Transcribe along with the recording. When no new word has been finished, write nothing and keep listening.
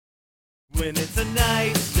when it's a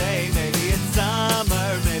nice day. Maybe it's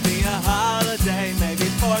summer, maybe a holiday, maybe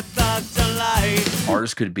 4th of July.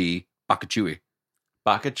 Ours could be Bakachui.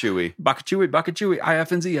 Bakachui. Bakachui, Bakachui,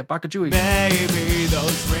 IFNZ at Bakachui. Maybe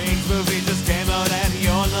those Rings movie just came out and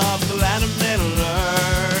you're not the land of Middle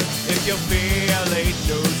Earth. If you're feeling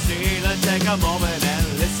New Zealand, take a moment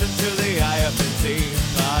and listen to the IFNZ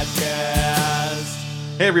podcast.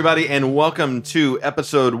 Hey, everybody, and welcome to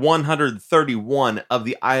episode 131 of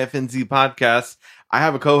the IFNZ podcast. I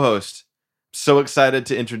have a co-host. So excited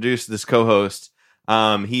to introduce this co-host.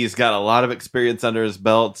 He's got a lot of experience under his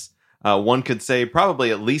belt. One could say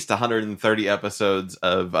probably at least 130 episodes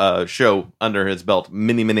of show under his belt,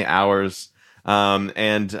 many hours.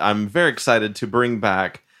 And I'm very excited to bring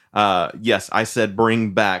back, yes, I said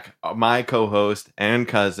bring back my co-host and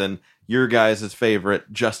cousin, your guys'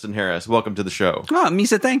 favorite, Justin Harris. Welcome to the show. Oh,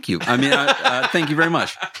 Misa, thank you. I mean, thank you very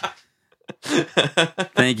much.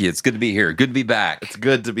 Thank you. It's good to be here. Good to be back. It's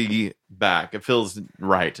good to be back. It feels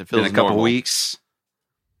right. It feels Been a couple normal. weeks.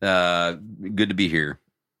 Good to be here.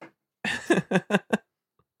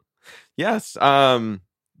 Yes.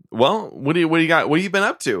 Well, what do you got? What have you been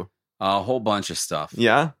up to? A whole bunch of stuff.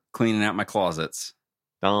 Yeah. Cleaning out my closets.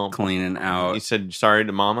 Cleaning You out. said sorry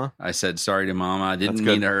to mama. I said sorry to Mama. I didn't That's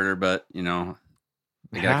mean good. to hurt her, but you know,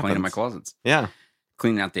 I It gotta clean up my happens. closets. Yeah.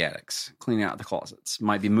 Cleaning out the attics. Cleaning out the closets.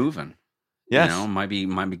 Might be moving. Yes. You know, might be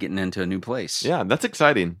getting into a new place. Yeah. That's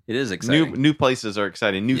exciting. It is exciting. New places are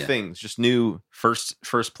exciting. New Yeah. things. Just new. First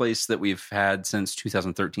place that we've had since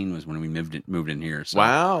 2013 was when we moved in here. So,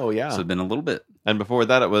 Wow. Yeah. So it's been a little bit. And before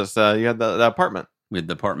that, it was you had the apartment. We had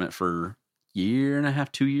the apartment for a year and a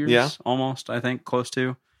half, 2 years. Yeah. Almost, I think, close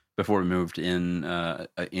to, before we moved in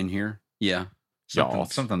here. Yeah.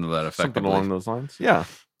 Something to that effect. Something I believe. along those lines. Yeah.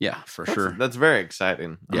 Yeah, for sure. That's very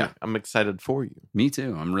exciting. Yeah. I'm excited for you. Me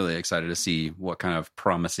too. I'm really excited to see what kind of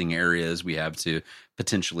promising areas we have to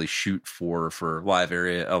potentially shoot for a live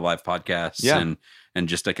podcast. Yeah. And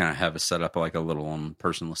just to kind of have a setup like a little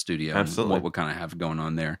personal studio. Absolutely. And what we kind of have going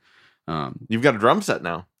on there. You've got a drum set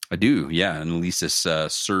now. I do. Yeah. And at least this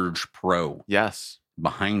Surge Pro Yes.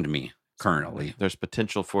 behind me currently. There's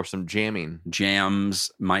potential for some jamming.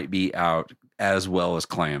 Jams might be out as well as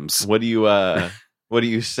clams. What do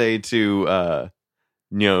you say to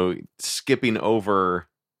skipping over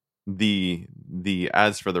the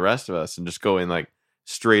As for the Rest of Us and just going like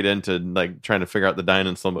straight into like trying to figure out the Dying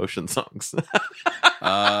in Slow Motion songs?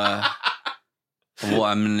 Well,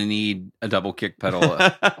 I'm going to need a double kick pedal.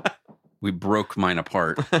 We broke mine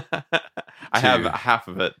apart. I have half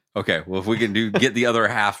of it. Okay, well, if we can get the other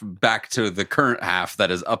half back to the current half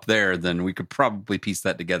that is up there, then we could probably piece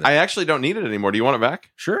that together. I actually don't need it anymore. Do you want it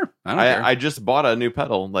back? Sure, I don't care. I just bought a new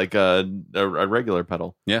pedal, like a regular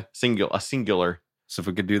pedal. Yeah, a singular. So if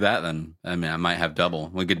we could do that, then I mean, I might have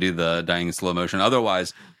double. We could do the Dying in Slow Motion.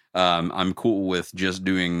 Otherwise, I'm cool with just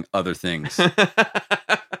doing other things,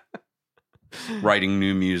 writing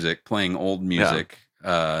new music, playing old music.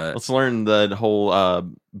 Let's learn the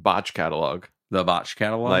whole botch catalog. The botch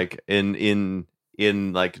catalog, like in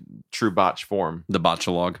like true botch form. The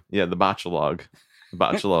botchalog. Yeah, the botchalog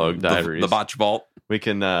diaries. The botch vault. We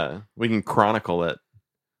can chronicle it.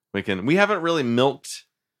 We haven't really milked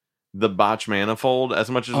the botch manifold as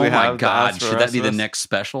much as we have. Oh my god, As for should the that Rest be of the Us. next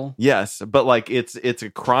special? Yes, but like it's a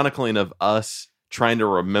chronicling of us trying to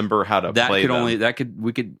remember how to play them.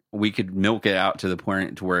 We could milk it out to the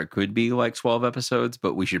point to where it could be like 12 episodes,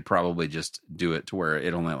 but we should probably just do it to where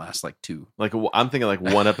it only lasts like 2. Like I'm thinking like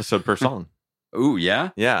one episode per song. Ooh, yeah?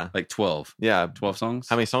 Yeah. Like 12. Yeah. 12 songs?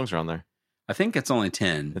 How many songs are on there? I think it's only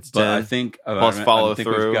 10. It's but 10. I think Plus follow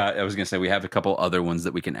through. I was going to say we have a couple other ones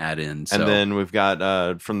that we can add in. So. And then we've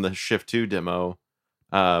got from the Shift 2 demo,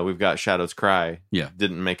 we've got Shadows Cry. Yeah.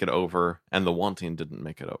 Didn't make it over, and The Wanting didn't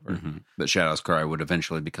make it over. Mm-hmm. But Shadows Cry would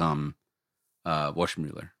eventually become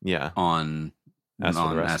Washmuller. Yeah. On As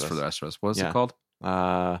for the Rest of Us. What was it called?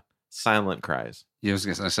 Silent Cries. Yeah, I was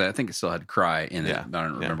going to say, I think it still had Cry in it. But I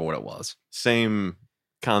don't remember what it was. Same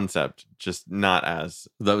concept, just not as.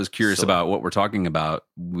 That was curious about what we're talking about.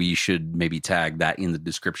 We should maybe tag that in the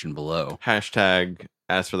description below. Hashtag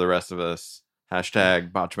As for the Rest of Us.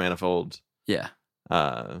 Hashtag Botch Manifold. Yeah.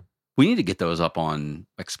 We need to get those up on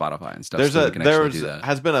like Spotify and stuff.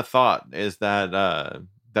 Has been a thought is that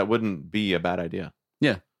that wouldn't be a bad idea.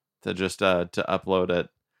 Yeah. To just to upload it,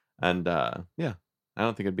 and I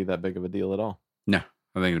don't think it'd be that big of a deal at all. No,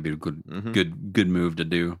 I think it'd be a good move to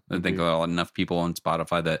do. I think there are enough people on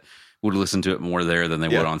Spotify that would listen to it more there than they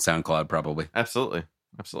would on SoundCloud, probably. Absolutely.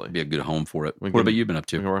 Be a good home for it. What about you been up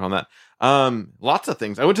to? We can work on that. Lots of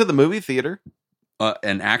things. I went to the movie theater.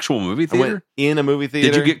 An actual movie I theater? went in a movie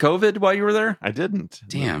theater. Did you get COVID while you were there? I didn't.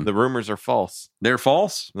 Damn. The rumors are false. They're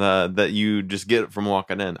false? That you just get it from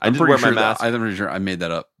walking in. I I'm did pretty wear sure my mask. I'm pretty sure I made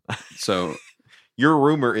that up. So Your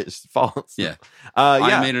rumor is false. yeah. Yeah.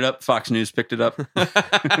 I made it up. Fox News picked it up.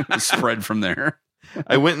 Spread from there.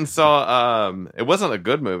 I went and saw. It wasn't a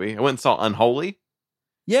good movie. I went and saw Unholy.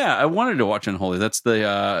 Yeah, I wanted to watch Unholy. That's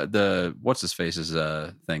the what's his face's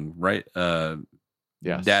thing, right?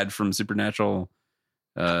 Yes. Dad from Supernatural.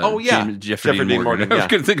 Oh, yeah. Jeffrey Dean Morgan. yeah. I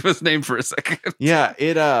couldn't think of his name for a second. Yeah,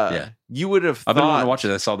 it. Yeah. You would have. I've been wanting to thought- watch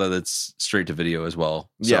it. I saw that it's straight to video as well.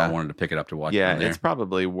 So Yeah. I wanted to pick it up to watch. Yeah, it on there. it's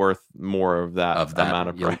probably worth more of that, amount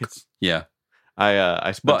of ilk. price. Yeah.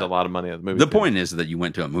 I spent But a lot of money at the movie. The theater. point is that you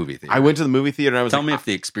went to a movie theater. I went to the movie theater and I was Tell like, me if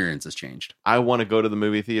the experience has changed I want to go to the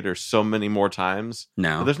movie theater so many more times.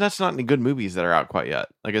 now. But there's not any good movies that are out quite yet.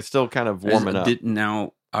 Like it's still kind of warming up.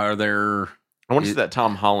 Now, are there I want to see that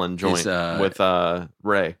Tom Holland joint with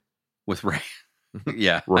Ray. with Ray?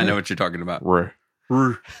 Yeah, Ray. I know what you're talking about. Ray.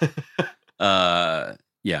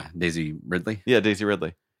 Yeah, Daisy Ridley. Yeah, Daisy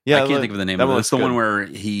Ridley. Yeah, I can't think of the name that of it. one It's the looks one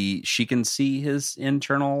good. where she can see his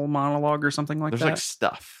internal monologue or something like There's that. like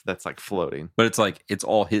stuff that's like floating. But it's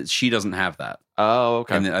all his. She doesn't have that. Oh,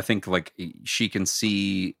 okay. And I think like she can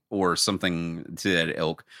see or something to that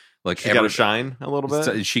ilk. Like She's got to shine a little bit.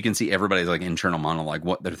 so she can see everybody's like internal monologue,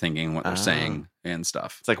 what they're thinking, what they're Oh. saying, and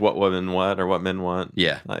stuff. It's like what women want or what men want.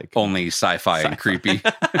 Yeah, Like only sci-fi and creepy.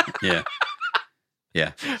 Yeah,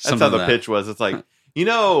 yeah. that's Something how the like that. pitch was. It's like, you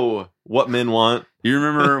know what men want. You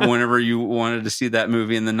remember whenever you wanted to see that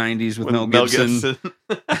movie in the '90s with Mel Gibson?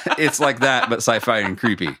 It's like that, but sci-fi and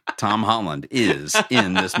creepy. Tom Holland is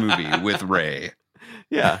in this movie with Ray.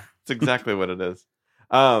 Yeah, it's exactly what it is.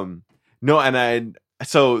 No,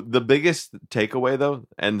 so the biggest takeaway though,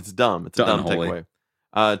 and it's dumb. It's a To dumb Unholy.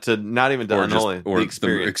 takeaway. To not even to Or Unholy, just or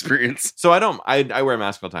the experience. So I wear a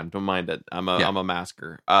mask all the time. Don't mind it. I'm a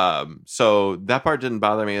masker. So that part didn't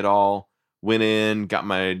bother me at all. Went in, got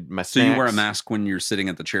my So you wear a snacks. mask when you're sitting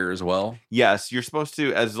at the chair as well? Yes, you're supposed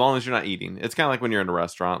to, as long as you're not eating. It's kind of like when you're in a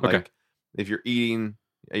restaurant. Okay. Like if you're eating,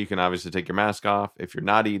 you can obviously take your mask off. If you're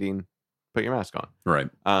not eating, put your mask on. Right.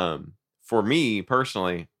 For me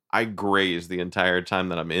personally, I graze the entire time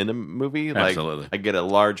that I'm in a movie. Absolutely. Like I get a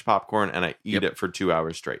large popcorn and I eat it for 2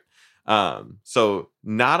 hours straight. So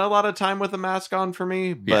not a lot of time with a mask on for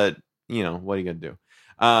me, but you know, what are you gonna do?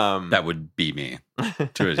 That would be me.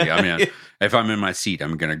 Too easy. I mean, if I'm in my seat,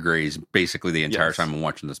 I'm going to graze basically the entire Yes. time I'm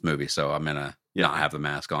watching this movie. So I'm going to not have the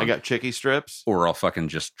mask on. I got chicky strips. Or I'll fucking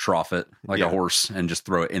just trough it like a horse and just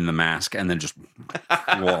throw it in the mask and then just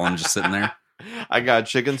while I'm just sitting there. I got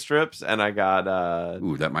chicken strips and I got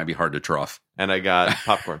Ooh, that might be hard to trough. and I got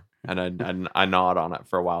popcorn and I gnawed on it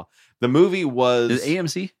for a while. The movie was Is it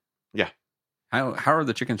AMC? Yeah. How are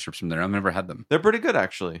the chicken strips from there? I've never had them. they're pretty good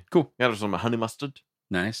actually. Cool. Yeah, there's some honey mustard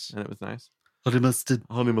Nice. and it was nice. Honey mustard.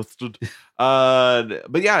 Honey mustard.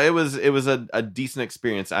 But yeah, it was a decent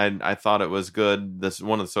experience. I thought it was good. This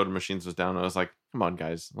one of the soda machines was down. I was like, come on,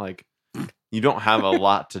 guys, like you don't have a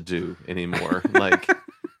lot to do anymore. Like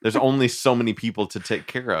there's only so many people to take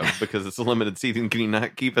care of because it's a limited seating. Can you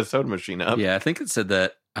not keep a soda machine up? Yeah, I think it said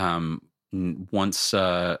that once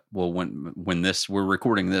when this we're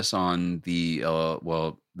recording this on the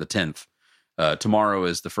the 10th. Tomorrow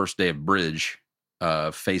is the first day of Bridge,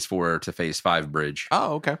 phase 4 to phase 5 Bridge.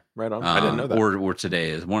 Oh, okay. Right on. I didn't know that. Or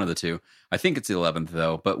today is one of the two. I think it's the 11th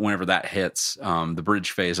though, but whenever that hits, the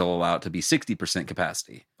Bridge phase will allow it to be 60%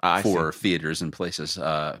 capacity for theaters and places,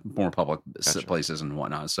 more public places and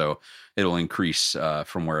whatnot. So it'll increase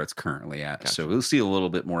from where it's currently at. Gotcha. So we'll see a little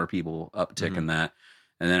bit more people uptick in that.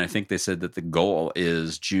 And then I think they said that the goal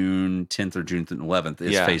is June 10th or June 11th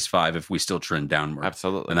is phase 5 if we still trend downward.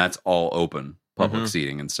 Absolutely. And that's all open public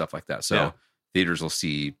seating and stuff like that. So theaters will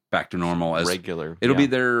see back to normal as regular. It'll be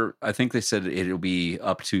there. I think they said it'll be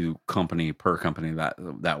up to company per company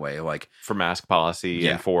that way. Like for mask policy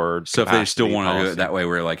and for so if they still capacity want to do policy. it that way,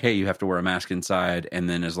 where like, hey, you have to wear a mask inside, and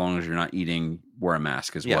then as long as you're not eating, wear a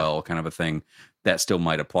mask as well, kind of a thing. That still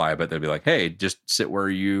might apply, but they'll be like, hey, just sit where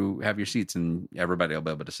you have your seats, and everybody will be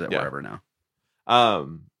able to sit wherever now.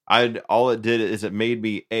 All it did is it made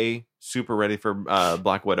me super ready for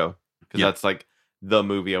Black Widow because that's like the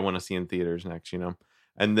movie I want to see in theaters next, you know.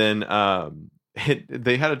 And then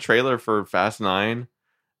they had a trailer for Fast 9,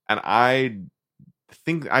 and I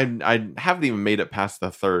think I haven't even made it past the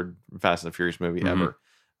third Fast and Furious movie ever.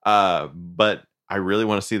 But I really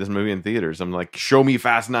want to see this movie in theaters. I'm like, show me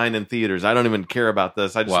Fast 9 in theaters. I don't even care about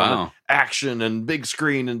this. I just want action and big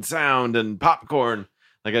screen and sound and popcorn.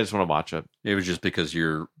 Like I just want to watch it. It was just because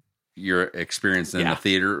you're your experience in Yeah. the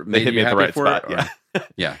theater They made hit you me at the happy right for spot. it? Yeah.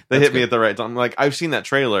 Yeah. They that's hit me good. at the right time. Like, I've seen that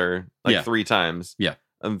trailer like Yeah. 3 times. Yeah.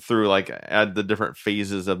 And through like at the different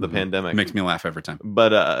phases of the pandemic. It makes me laugh every time.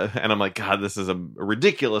 But and I'm like, God, this is a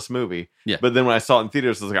ridiculous movie. Yeah. But then when I saw it in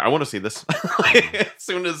theaters, I was like, I want to see this.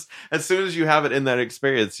 as soon as you have it in that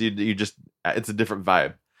experience, you just, it's a different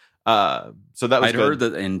vibe. So that was I'd good. heard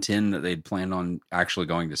that in 10 that they'd planned on actually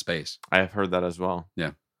going to space. I have heard that as well.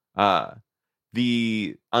 Yeah.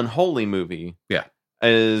 The Unholy movie, Yeah.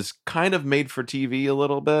 is kind of made for TV a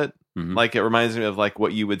little bit. Mhm. Like, it reminds me of like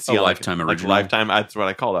what you would see A on Lifetime like original. Lifetime. That's what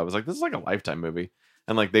I called it. I was like, this is like a Lifetime movie.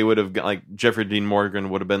 And like they would have like Jeffrey Dean Morgan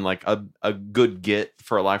would have been like a good get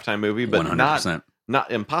for a Lifetime movie, but 100%.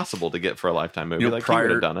 not impossible to get for a Lifetime movie. You know, Like he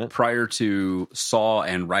would have done it. prior to Saw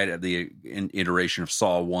and right at the iteration of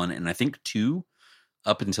Saw 1 and I think 2,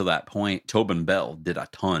 up until that point, Tobin Bell did a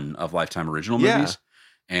ton of Lifetime original movies.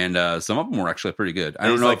 And some of them were actually pretty good. I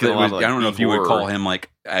don't know if I don't know if you would call him like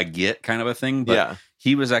a get kind of a thing, but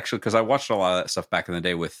he was actually, because I watched a lot of that stuff back in the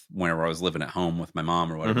day with whenever I was living at home with my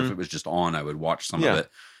mom or whatever. If it was just on, I would watch some of it.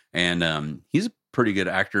 And he's a pretty good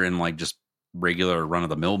actor in like just regular run of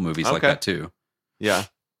the mill movies like that too. Yeah.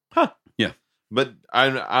 Huh. Yeah. But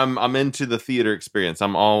I'm into the theater experience.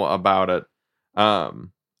 I'm all about it. I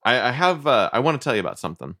want to tell you about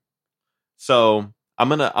something. So I'm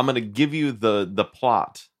gonna give you the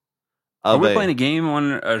plot. Are we playing a game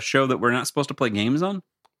on a show that we're not supposed to play games on?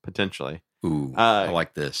 Potentially. Ooh, I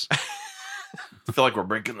like this. I feel like we're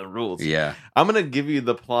breaking the rules. Yeah. I'm gonna give you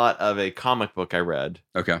the plot of a comic book I read.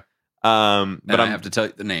 Okay. But I have to tell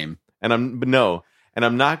you the name. And I'm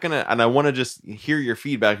not gonna. And I want to just hear your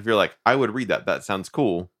feedback. If you're like, I would read that. That sounds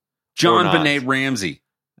cool. John Benet Ramsey.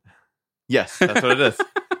 Yes, that's what it is.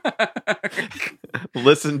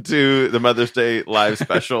 Listen to the Mother's Day live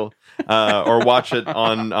special, or watch it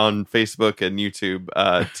on Facebook and YouTube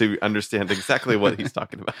to understand exactly what he's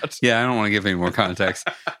talking about. Yeah, I don't want to give any more context.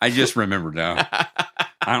 I just remembered now.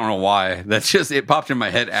 I don't know why. That's just, it popped in my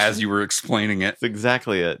head as you were explaining it. That's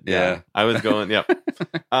exactly it. Yeah. I was going, yep.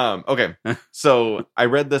 Okay. So I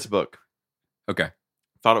read this book. Okay.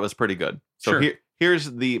 Thought it was pretty good. So Sure. here's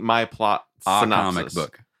my plot synopsis. Comic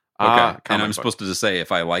book. Okay. And I'm supposed to just say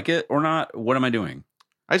if I like it or not. What am I doing?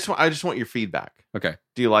 I just want your feedback. Okay.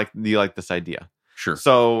 Do you like this idea? Sure.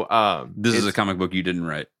 So this is a comic book you didn't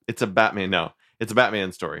write. It's a Batman. No, it's a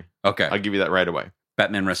Batman story. Okay. I'll give you that right away.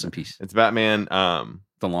 Batman, rest in peace. It's Batman.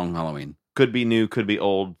 The Long Halloween. Could be new, could be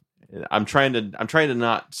old. I'm trying to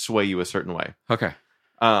not sway you a certain way. Okay.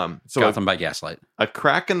 So Gotham by Gaslight. A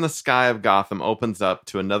crack in the sky of Gotham opens up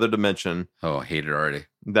to another dimension. Oh, I hate it already.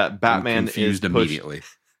 That Batman I'm confused is pushed, immediately.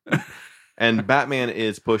 and Batman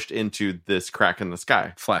is pushed into this crack in the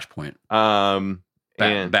sky. Flashpoint.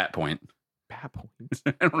 Bat Point. Bat Point.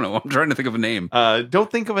 I don't know. I'm trying to think of a name.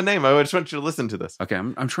 Don't think of a name. I just want you to listen to this. Okay,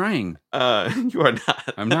 I'm trying. You are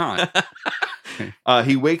not. I'm not.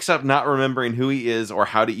 He wakes up not remembering who he is or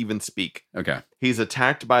how to even speak. Okay. He's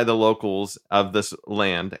attacked by the locals of this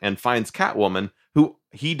land and finds Catwoman, who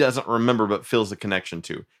he doesn't remember but feels a connection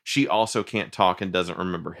to. She also can't talk and doesn't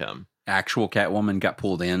remember him. Actual Catwoman got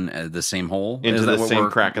pulled in at the same hole? Into the same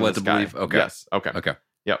crack in the sky. Okay. Yes. Okay. Okay.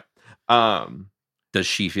 Yep. Does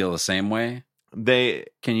she feel the same way?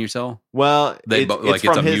 Can you tell? Well, it's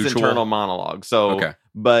from his mutual internal monologue. So, okay.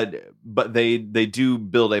 But they do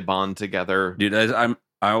build a bond together. Dude,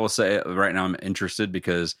 I will say right now I'm interested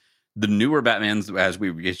because the newer Batmans,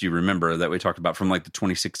 as you remember, that we talked about from like the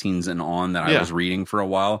 2016s and on that I was reading for a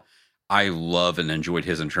while, I love and enjoyed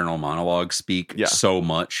his internal monologue speak so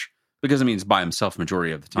much. Because, I mean, it's by himself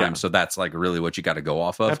majority of the time. Yeah. So that's like really what you got to go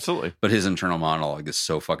off of. Absolutely. But his internal monologue is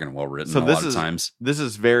so fucking well written a lot of times. This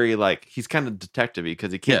is very like, he's kind of detective-y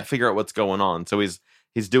because he can't figure out what's going on. So he's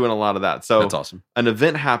doing a lot of that. So that's awesome. An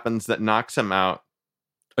event happens that knocks him out.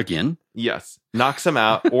 Again? Yes. Knocks him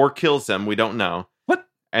out or kills him. We don't know. What?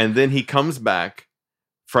 And then he comes back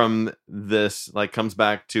from this, like comes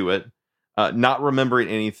back to it, not remembering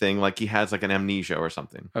anything, like he has like an amnesia or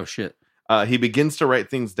something. Oh, shit. He begins to write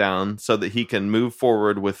things down so that he can move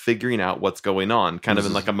forward with figuring out what's going on, kind of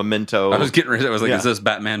in like a Memento. I was getting ready. I was like, is this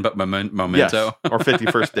Batman but Memento? Yes. Or 50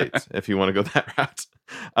 First Dates, if you want to go that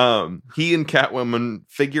route. He and Catwoman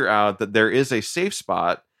figure out that there is a safe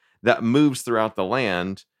spot that moves throughout the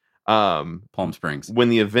land. Palm Springs. When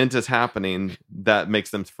the event is happening, that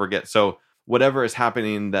makes them forget. So whatever is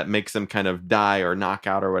happening that makes them kind of die or knock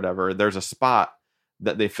out or whatever, there's a spot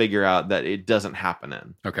that they figure out that it doesn't happen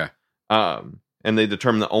in. Okay. And they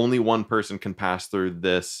determine that only one person can pass through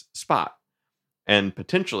this spot and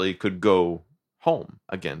potentially could go home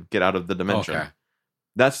again, get out of the dimension. Okay.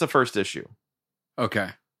 That's the first issue. Okay.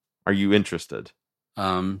 Are you interested?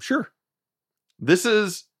 Sure. This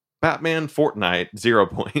is Batman Fortnite 0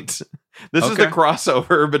 Point. This is the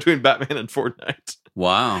crossover between Batman and Fortnite.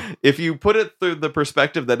 Wow. If you put it through the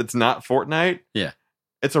perspective that it's not Fortnite, yeah,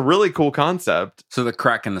 it's a really cool concept. So the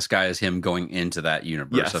crack in the sky is him going into that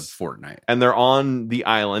universe of Fortnite. And they're on the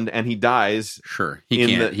island and he dies. Sure.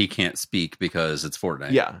 He can't speak because it's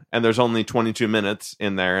Fortnite. Yeah. And there's only 22 minutes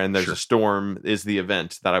in there and there's a storm is the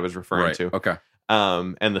event that I was referring to. Okay.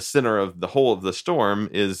 And the center of the whole of the storm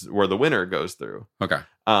is where the winner goes through. Okay.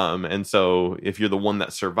 And so if you're the one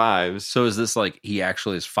that survives. So is this like he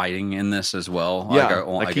actually is fighting in this as well? Yeah.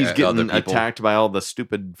 Like he's getting attacked by all the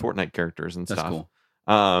stupid Fortnite characters and That's stuff. Cool.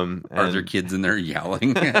 Are there kids in there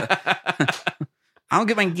yelling? I'll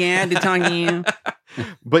get my dad to talk to you.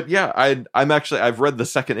 But yeah, I've read the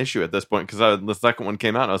second issue at this point because the second one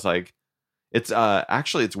came out. And I was like,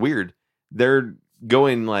 it's weird. They're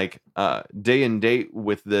going like day and date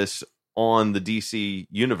with this on the DC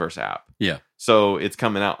Universe app. Yeah. So it's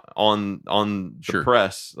coming out on the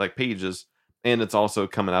press like pages, and it's also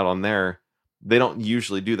coming out on there. They don't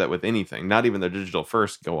usually do that with anything. Not even their digital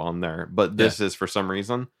first go on there, but this is for some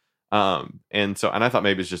reason. And I thought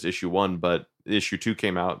maybe it's just issue 1, but issue 2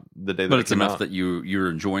 came out the day that it came out. That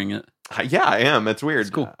you're enjoying it. Yeah, I am. It's weird.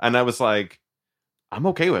 It's cool. And I was like, I'm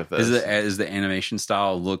okay with this. Is the animation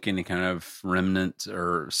style look any kind of remnant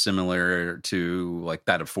or similar to like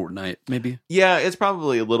that of Fortnite? Maybe. Yeah, it's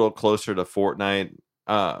probably a little closer to Fortnite.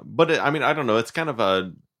 But I don't know. It's kind of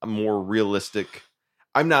a more realistic.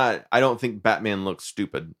 I don't think Batman looks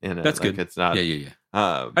stupid in it. That's good. It's not. Yeah.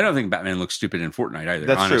 I don't think Batman looks stupid in Fortnite either.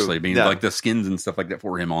 That's honestly, true. I mean, like the skins and stuff like that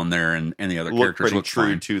for him on there, and the other characters look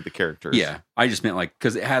true fine. to the characters. Yeah, I just meant like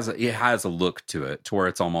because it has a look to it to where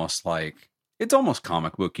it's almost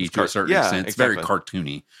comic booky to a certain extent. It's very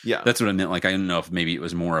cartoony. Yeah, that's what I meant. Like I don't know if maybe it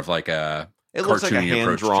was more of like a. It looks like a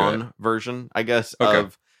hand drawn version, I guess. Okay.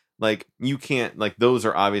 Of like you can't like those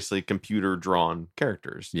are obviously computer drawn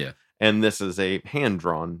characters. Yeah. And this is a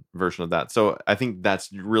hand-drawn version of that. So I think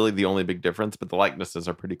that's really the only big difference, but the likenesses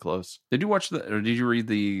are pretty close. Did you watch or did you read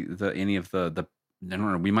any of the I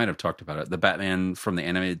don't know, we might have talked about it. The Batman from the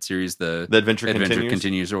animated series, the Adventure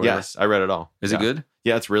Continues or whatever. Yes, I read it all. Is it good?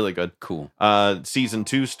 Yeah, it's really good. Cool. Season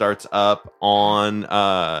 2 starts up on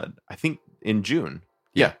I think in June.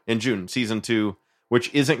 Yeah, in June, season 2,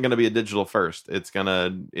 which isn't going to be a digital first. It's gonna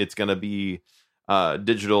be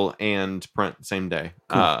digital and print same day.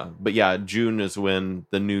 Cool. But yeah, June is when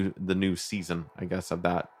the new season, I guess, of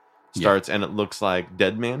that starts, and it looks like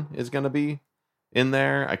Deadman is going to be in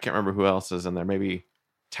there. I can't remember who else is in there. Maybe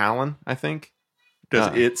Talon, I think.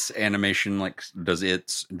 Does its animation, does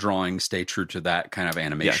its drawing stay true to that kind of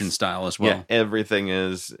animation style as well? Yeah, everything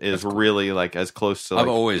is cool. Really like as close to. I've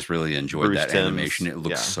always really enjoyed Bruce that Timm's animation. It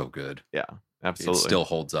looks so good. Yeah. Absolutely. It still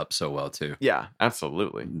holds up so well too. Yeah,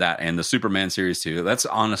 absolutely. That and the Superman series too. That's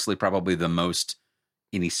honestly probably the most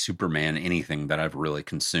any Superman anything that I've really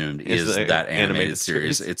consumed is that animated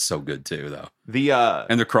series. It's so good too though.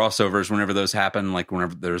 And the crossovers whenever those happen, like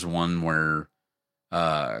whenever there's one where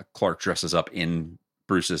Clark dresses up in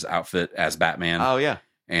Bruce's outfit as Batman. Oh yeah.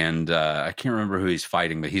 And I can't remember who he's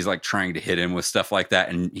fighting, but he's like trying to hit him with stuff like that.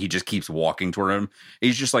 And he just keeps walking toward him.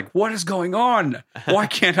 He's just like, what is going on? Why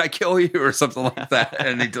can't I kill you? Or something like that.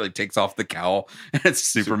 And he like takes off the cowl and it's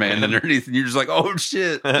Superman underneath. And you're just like, oh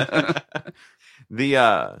shit. They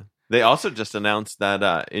also just announced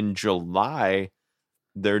that in July,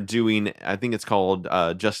 they're doing, I think it's called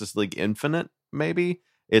Justice League Infinite, maybe.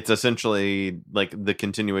 It's essentially like the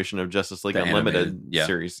continuation of Justice League Unlimited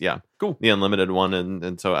series. Yeah. Cool. The Unlimited one.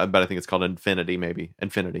 And so, but I think it's called Infinity, maybe.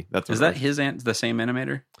 Infinity. That's what Is that the same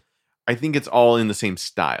animator? I think it's all in the same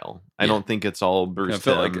style. I don't think it's all Bruce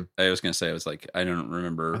Timm. Like, I was going to say, I was like, I don't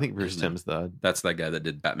remember. I think Bruce Timm's that's that guy that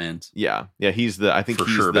did Batman's. Yeah. Yeah. He's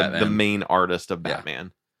the main artist of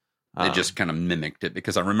Batman. They just kind of mimicked it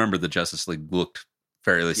because I remember the Justice League looked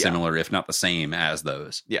fairly similar, if not the same as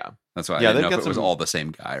those. Yeah. That's why I didn't know if it was all the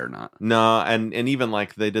same guy or not. No, and even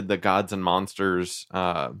like they did the Gods and Monsters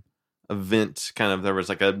event kind of, there was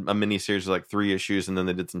like a mini series of like 3 issues, and then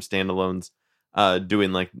they did some standalones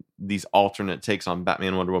doing like these alternate takes on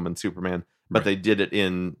Batman, Wonder Woman, Superman, but they did it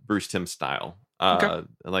in Bruce Timm style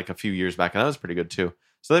like a few years back, and that was pretty good too.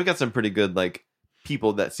 So they've got some pretty good like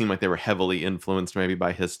people that seem like they were heavily influenced maybe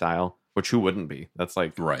by his style, which who wouldn't be? That's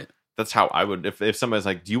like that's how I would, if somebody's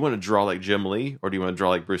like, do you want to draw like Jim Lee or do you want to draw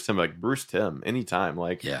like Bruce Timm? Like Bruce Timm anytime.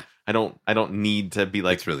 Like I don't need to be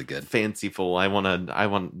like it's really good, fanciful. I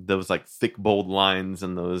want those like thick bold lines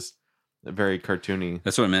and those very cartoony.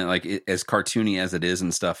 That's what I meant. Like as cartoony as it is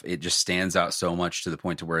and stuff, it just stands out so much to the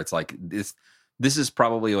point to where it's like this is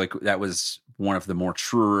probably like that was one of the more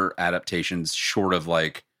truer adaptations, short of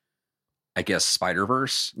like, I guess,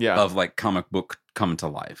 Spider-Verse of like comic book come to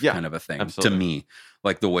life kind of a thing. Absolutely. To me,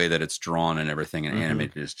 like the way that it's drawn and everything and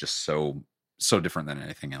animated is just so different than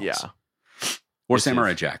anything else. Yeah. Or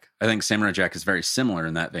Samurai Jack. I think Samurai Jack is very similar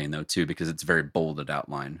in that vein though too, because it's very bolded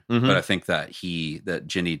outline. But I think that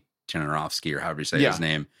Jenny Taranovsky, or however you say his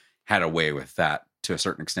name, had a way with that to a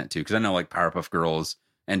certain extent too. Because I know like Powerpuff Girls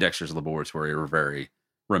and Dexter's Laboratory were very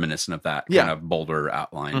reminiscent of that kind of bolder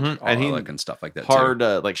outline and stuff like that. Hard,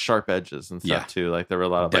 like sharp edges and stuff too. Like there were a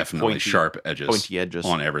lot of definitely like, sharp edges, pointy edges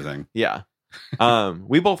on everything. Yeah.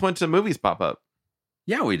 We both went to movies pop up.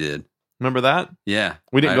 Yeah, we did. Remember that? Yeah.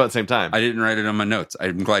 We didn't go at the same time. I didn't write it on my notes.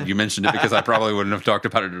 I'm glad you mentioned it because I probably wouldn't have talked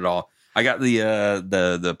about it at all. I got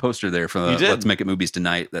the poster there for the Let's Make It Movies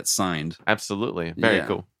Tonight that's signed. Absolutely. Very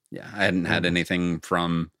cool. Yeah. I hadn't had anything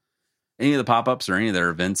from any of the pop-ups or any of their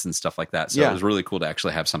events and stuff like that. So it was really cool to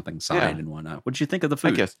actually have something signed and whatnot. What did you think of the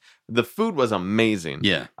food? I guess the food was amazing.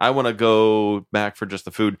 Yeah. I want to go back for just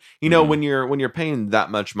the food. You know, when you're paying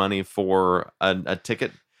that much money for a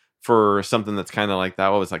ticket for something that's kind of like that,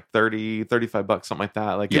 what was like $30, $35, something like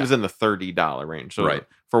that. Like it was in the $30 range. So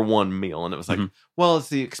for one meal. And it was like, well, it's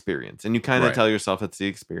the experience. And you kind of tell yourself it's the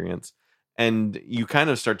experience. And you kind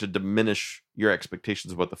of start to diminish your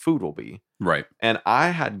expectations of what the food will be. Right. And I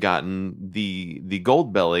had gotten the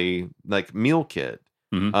Gold Belly like meal kit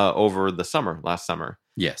over the last summer.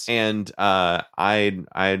 Yes. And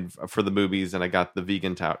I'd for the movies, and I got the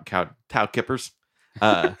vegan cow kippers.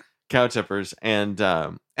 Cow tippers, and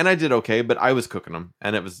I did okay, but I was cooking them,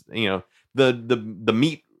 and it was, you know, the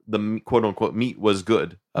meat, the quote unquote meat was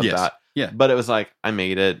good of that. Yeah, but it was like I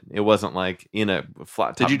made it. It wasn't like in a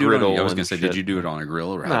flat top griddle. I was gonna say, did you do it on a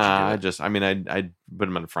grill or? Nah, I put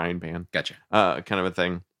them in a frying pan. Gotcha. Kind of a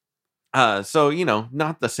thing. So you know,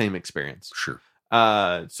 not the same experience. Sure.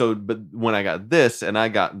 But when I got this, and I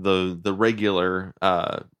got the regular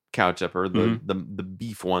cow tipper, the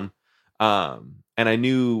beef one, and I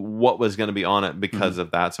knew what was going to be on it because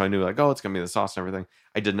of that. So I knew like, oh, it's going to be the sauce and everything.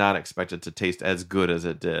 I did not expect it to taste as good as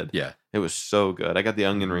it did. Yeah. It was so good. I got the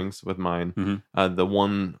onion rings with mine. The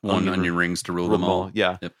one onion rings to rule them all.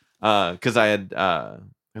 Yeah. Yep. Cause I had,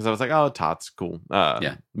 because I was like, oh, tots, cool.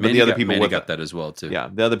 Yeah. But the other people got that as well too. Yeah.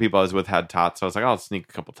 The other people I was with had tots. So I was like, I'll sneak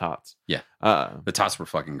a couple tots. Yeah. The tots were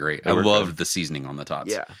fucking great. I loved the seasoning on the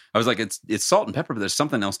tots. Yeah. I was like, it's salt and pepper, but there's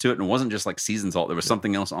something else to it. And it wasn't just like seasoned salt. There was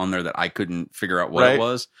something else on there that I couldn't figure out what it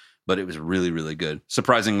was. But it was really, really good.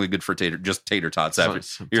 Surprisingly good for tater tots.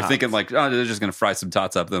 You're thinking like, oh, they're just going to fry some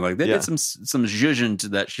tots up. They're like, they did some zhuzh to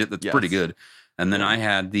that shit that's pretty good. And then I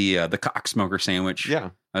had the cock smoker sandwich.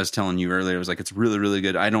 Yeah. I was telling you earlier, I was like, it's really, really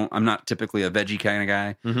good. I'm not typically a veggie kind of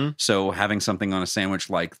guy. So having something on a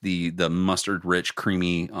sandwich like the mustard rich,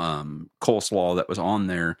 creamy coleslaw that was on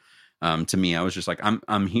there, to me, I was just like,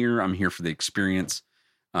 I'm here for the experience.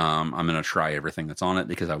 I'm going to try everything that's on it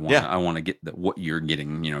because I want to get what you're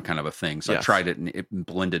getting, you know, kind of a thing. So I tried it and it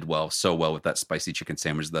blended so well with that spicy chicken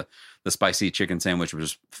sandwich. The spicy chicken sandwich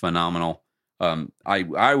was phenomenal.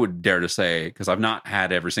 I would dare to say, because I've not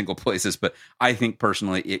had every single places, but I think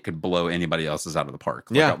personally it could blow anybody else's out of the park.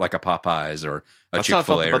 Like a Popeyes or a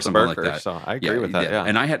Chick-fil-A or something like that. So I agree with that. Yeah.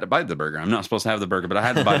 And I had to bite the burger. I'm not supposed to have the burger, but I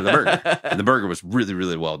had to bite the burger. And the burger was really,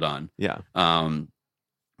 really well done. Yeah.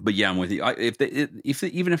 But yeah, I'm with you.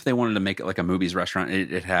 Even if they wanted to make it like a movies restaurant,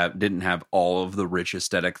 it didn't have all of the rich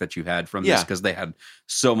aesthetic that you had from this because they had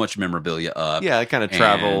so much memorabilia up. Yeah, it kind of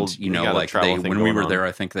traveled. You know, like when we were there,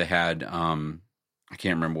 I think they had I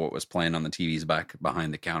can't remember what was playing on the TVs back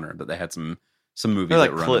behind the counter, but they had some movies like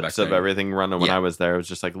clips of everything running when I was there. It was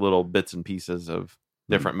just like little bits and pieces of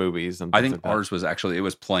different movies. And I think ours was actually it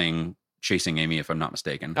was playing Chasing Amy, if I'm not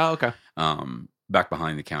mistaken. Oh, okay. Back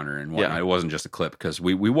behind the counter and whatnot. It wasn't just a clip because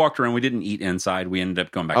we walked around. We didn't eat inside. We ended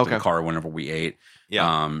up going back to the car whenever we ate.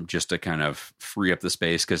 Yeah. Just to kind of free up the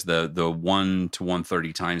space because the 1 to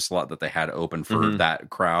 1:30 time slot that they had open for that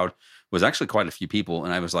crowd was actually quite a few people.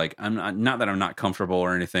 And I was like, I'm not comfortable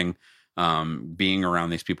or anything being around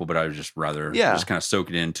these people, but I would just rather just kind of soak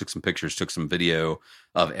it in, took some pictures, took some video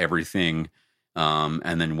of everything.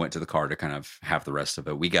 And then went to the car to kind of have the rest of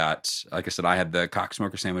it. We got, like I said, I had the cock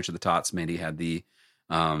smoker sandwich at the tots. Mandy had the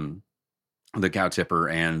cow tipper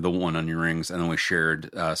and the one onion rings. And then we shared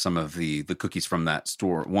some of the cookies from that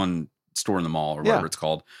one store in the mall or whatever it's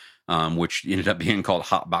called, which ended up being called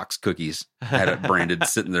Hot Box Cookies. Had it branded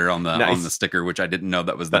sitting there on the on the sticker, which I didn't know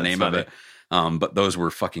that was the name of it. But those were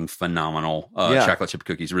fucking phenomenal chocolate chip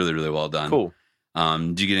cookies. Really, really well done. Cool.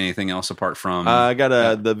 Did you get anything else apart from? I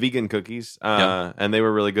got the vegan cookies, and they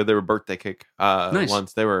were really good. They were birthday cake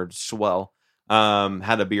ones. They were swell.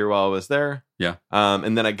 Had a beer while I was there. Yeah.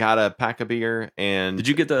 And then I got a pack of beer. And did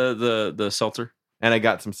you get the seltzer? And I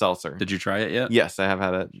got some seltzer. Did you try it yet? Yes, I have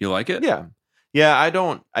had it. You like it? Yeah. Yeah, I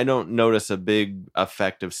don't notice a big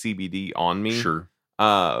effect of CBD on me. Sure.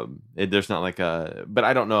 There's not like but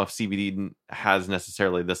I don't know if CBD has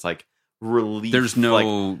necessarily this like relief. There's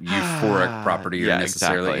no euphoric property or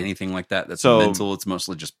necessarily anything like that. That's mental. It's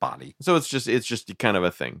mostly just body. So it's just kind of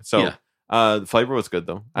a thing. So the flavor was good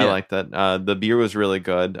though. I liked that. The beer was really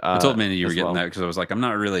good. I told Mandy you were getting that because I was like, I'm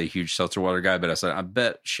not really a huge seltzer water guy, but I said I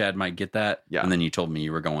bet Shad might get that. Yeah. And then you told me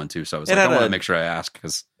you were going to, so I was like, I want to make sure I ask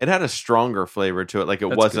because it had a stronger flavor to it. Like it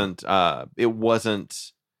wasn't. It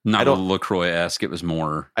wasn't. Not a LaCroix-esque. It was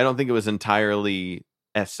more. I don't think it was entirely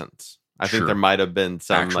essence. I think there might have been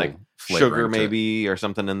some actual like sugar maybe or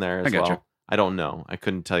something in there as well. You. I don't know. I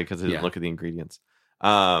couldn't tell you because I didn't look at the ingredients.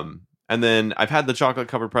 And then I've had the chocolate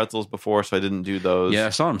covered pretzels before, so I didn't do those. Yeah, I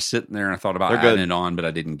saw them sitting there and I thought about adding it on, but I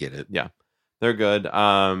didn't get it. Yeah, they're good.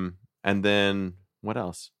 And then what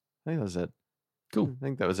else? I think that was it. Cool. I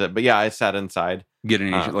think that was it. But yeah, I sat inside. Get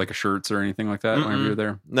any like shirts or anything like that whenever you're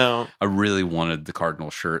there? No. I really wanted the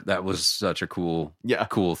Cardinal shirt. That was such a cool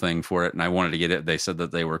thing for it. And I wanted to get it. They said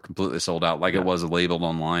that they were completely sold out. Like it was labeled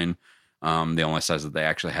online. The only size that they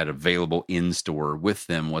actually had available in store with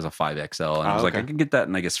them was a 5XL. And I was like, I can get that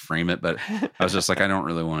and I guess frame it. But I was just like, I don't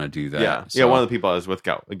really want to do that. Yeah. So, one of the people I was with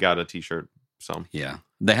got a t-shirt. So yeah,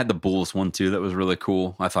 they had the Bulls one too. That was really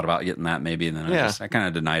cool. I thought about getting that maybe, and then I kind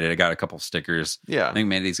of denied it. I got a couple stickers. Yeah, I think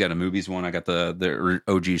Mandy's got a movies one. I got the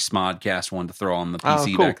OG Smodcast one to throw on the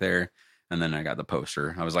PC back there, and then I got the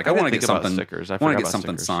poster. I was like, I want to get something. I want to get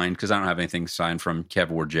something signed because I don't have anything signed from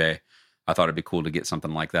Kev or Jay. I thought it'd be cool to get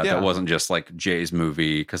something like that. That wasn't just like Jay's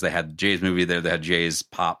movie because they had Jay's movie there. They had Jay's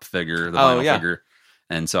pop figure, the vinyl figure.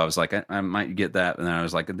 And so I was like, I might get that. And then I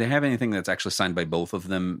was like, do they have anything that's actually signed by both of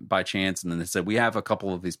them by chance? And then they said, we have a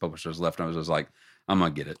couple of these posters left. And I was just like, I'm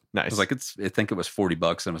going to get it. Nice. I was like, I think it was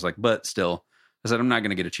 $40. And I was like, but still, I said, I'm not going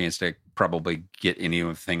to get a chance to probably get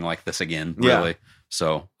anything like this again, really.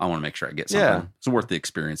 So I want to make sure I get something. Yeah. It's worth the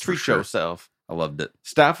experience. Treat yourself. I loved it.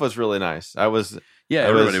 Staff was really nice.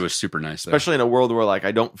 Everybody was super nice there. Especially in a world where like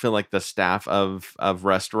I don't feel like the staff of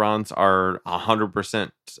restaurants are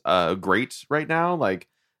 100% great right now. Like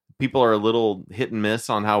people are a little hit and miss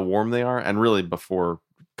on how warm they are, and really before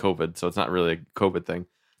COVID, so it's not really a COVID thing.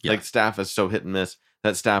 Yeah. Like staff is so hit and miss.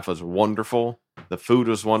 That staff was wonderful. The food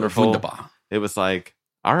was wonderful. It was like,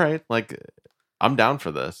 all right, like I'm down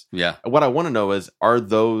for this. Yeah. What I want to know is, are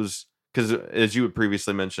those, because as you had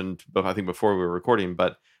previously mentioned, I think before we were recording,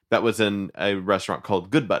 but that was in a restaurant called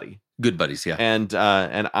Good Buddy. Good Buddies, yeah. And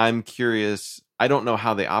I'm curious. I don't know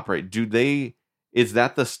how they operate. Is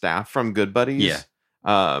that the staff from Good Buddies? Yeah.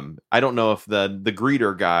 I don't know if the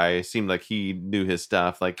greeter guy seemed like he knew his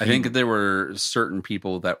stuff. Like I think there were certain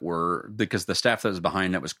people that were, because the staff that was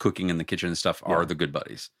behind that was cooking in the kitchen and stuff are the Good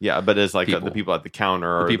Buddies. Yeah, but it's like the people at the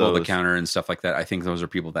counter, the people at the counter and stuff like that. I think those are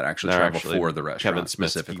people that actually travel for the restaurant Kevin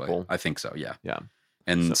Smith's specifically. People. I think so. Yeah. Yeah.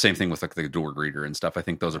 And same thing with like the door greeter and stuff. I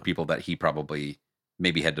think those are people that he probably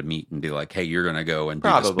maybe had to meet and be like, hey, you're going to go and do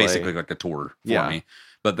this, basically like a tour for me.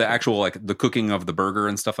 But the actual, like the cooking of the burger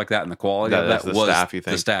and stuff like that and the quality of that was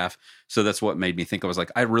the staff. So that's what made me think. I was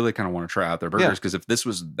like, I really kind of want to try out their burgers because if this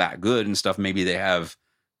was that good and stuff, maybe they've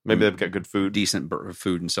got good food, decent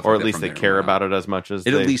food and stuff. Or at least they care about it as much as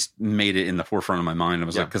it at least made it in the forefront of my mind. I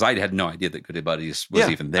was like, because I had no idea that Good Buddies was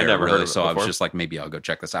even there. I never really. So I was just like, maybe I'll go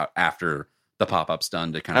check this out after the pop-up's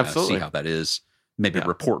done to kind of see how that is. Maybe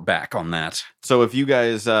report back on that. So if you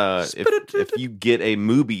guys, if you get a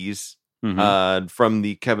Moobies from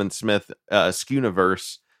the Kevin Smith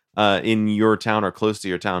Skewniverse in your town or close to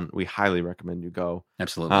your town, we highly recommend you go.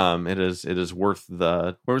 Absolutely. It is worth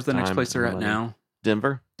the. Where was the next place they're at now?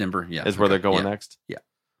 Denver, yeah, is where they're going next.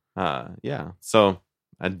 Yeah. So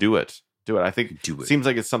do it. I think it seems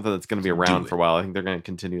like it's something that's going to be around for a while. I think they're going to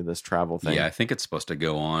continue this travel thing. Yeah, I think it's supposed to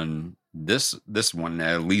go on. This one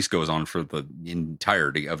at least goes on for the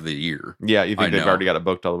entirety of the year. Yeah, you think they've already got it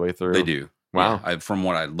booked all the way through? They do. Wow. Yeah, from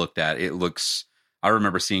what I looked at, it looks. I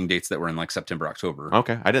remember seeing dates that were in like September, October.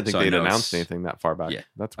 Okay, I didn't think they'd announced anything that far back. Yeah,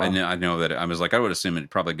 that's. Wild. I know that. I was like, I would assume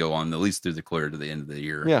it'd probably go on at least through the clear to the end of the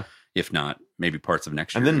year. Yeah. If not, maybe parts of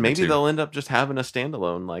next year. And then maybe they'll end up just having a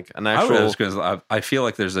standalone, like an actual. Because I feel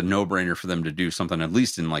like there's a no-brainer for them to do something, at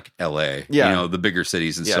least in like L.A. Yeah, the bigger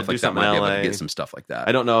cities and stuff like that. Might be able to get some stuff like that.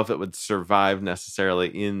 I don't know if it would survive necessarily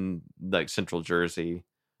in like Central Jersey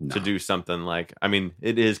to do something like. I mean,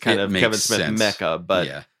 it is kind of Kevin Smith Mecca,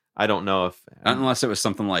 but I don't know if unless it was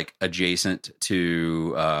something like adjacent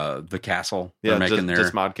to the castle they're making there.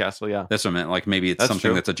 Just Mod Castle, yeah. That's what I meant. Like maybe it's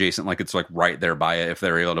something that's adjacent, like it's like right there by it. If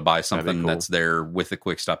they're able to buy something that's there with the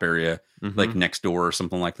quick stop area, like next door or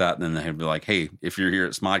something like that, then they'd be like, "Hey, if you're here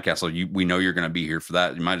at Smod Castle, we know you're going to be here for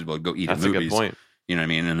that. You might as well go eat at movies." That's a good point. You know what I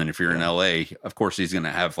mean? And then if you're in LA, of course he's going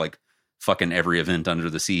to have like fucking every event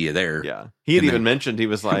under the sea there. Yeah. He had even mentioned, he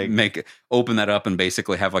was like, open that up and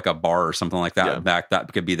basically have like a bar or something like that back.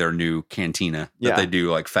 That could be their new cantina that they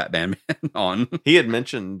do like Fat Band on. He had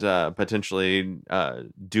mentioned potentially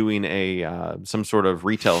doing a some sort of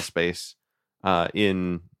retail space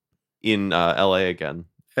in LA again.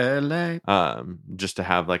 LA. Just to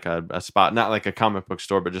have like a spot, not like a comic book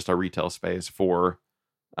store, but just a retail space for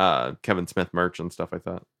Kevin Smith merch and stuff like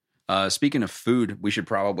that. Speaking of food, we should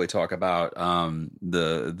probably talk about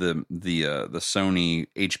the Sony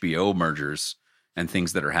HBO mergers and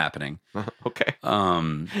things that are happening. Okay.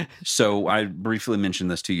 So I briefly mentioned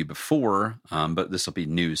this to you before, but this will be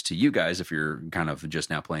news to you guys if you're kind of just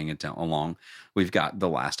now playing it along. We've got the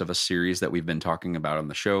Last of Us series that we've been talking about on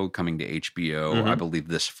the show coming to HBO, I believe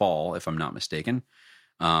this fall, if I'm not mistaken.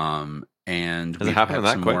 And does it happen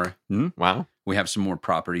that quick? Wow. We have some more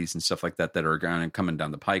properties and stuff like that that are going to coming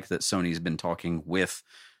down the pike that Sony's been talking with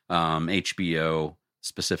HBO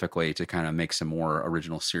specifically to kind of make some more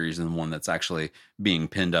original series, and the one that's actually being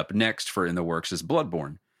pinned up next for in the works is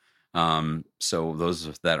Bloodborne. So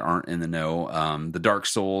those that aren't in the know, the Dark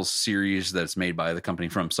Souls series that's made by the company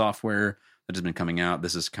From Software that has been coming out.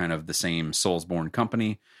 This is kind of the same Soulsborne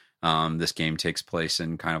company. This game takes place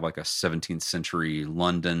in kind of like a 17th century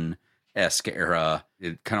London-esque era.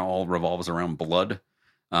 It kind of all revolves around blood.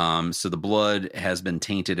 So the blood has been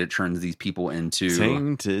tainted. It turns these people into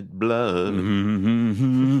tainted blood.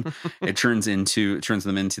 It turns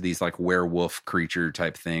them into these like werewolf creature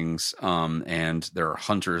type things. And there are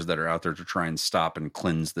hunters that are out there to try and stop and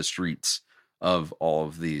cleanse the streets of all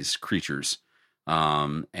of these creatures.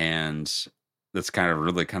 And that's kind of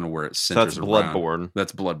where it centers. So that's Bloodborne.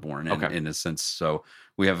 That's Bloodborne in a sense. So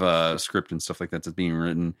we have a script and stuff like that's being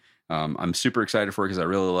written. I'm super excited for it because I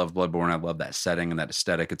really love Bloodborne. I love that setting and that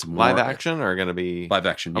aesthetic. It's more live action or going to be live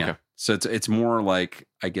action. Yeah. Okay. So it's more like,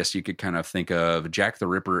 I guess you could kind of think of Jack the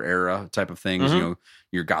Ripper era type of things. You know,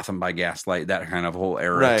 your Gotham by Gaslight, that kind of whole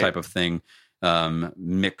era type of thing,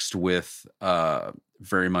 mixed with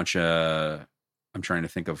very much I'm trying to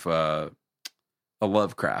think of a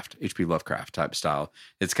Lovecraft, H.P. Lovecraft type style.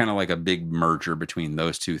 It's kind of like a big merger between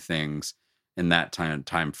those two things in that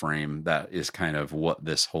time frame. That is kind of what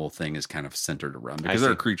this whole thing is kind of centered around, because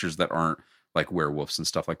there are creatures that aren't like werewolves and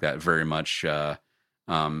stuff like that. Very much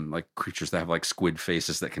like creatures that have like squid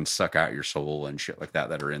faces that can suck out your soul and shit like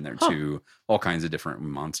that are in there too. All kinds of different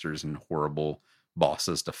monsters and horrible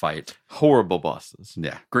bosses to fight. Horrible bosses.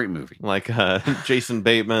 Yeah, great movie. Like Jason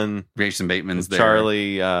Bateman. Jason Bateman's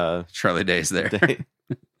there. Charlie Day's there.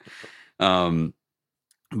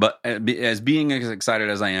 But as being as excited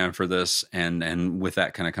as I am for this, and with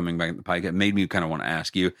that kind of coming back in the pike, it made me kind of want to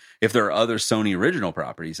ask you if there are other Sony original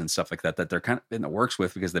properties and stuff like that they're kind of in the works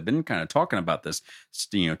with, because they've been kind of talking about this,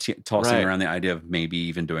 tossing around the idea of maybe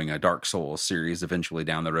even doing a Dark Souls series eventually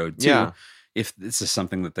down the road too. Yeah. If this is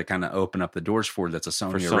something that they kind of open up the doors for, that's a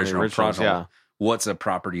Sony original project, what's a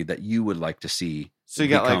property that you would like to see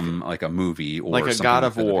become like a movie or like a God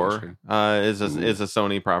of War is a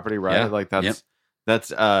Sony property, right? Yeah. Like that's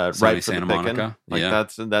right for Santa the picking. Monica. Like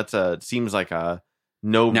that's seems like a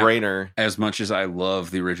no-brainer. Now, as much as I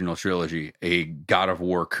love the original trilogy, a God of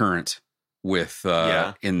War current with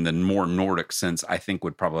in the more Nordic sense, I think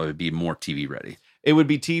would probably be more TV ready. It would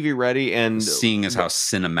be TV ready, and seeing as how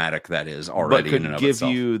cinematic that is already, but could in and of give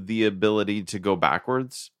itself. You the ability to go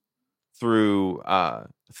backwards through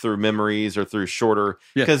memories or through shorter.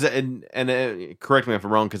 Because and correct me if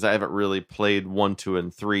I'm wrong, because I haven't really played 1, 2,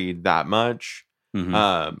 and 3 that much.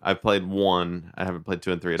 I've played 1. I haven't played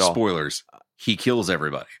 2 and 3 at all. Spoilers. He kills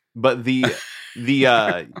everybody. But the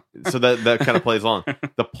so that kind of plays along.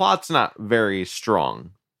 The plot's not very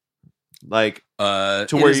strong. Like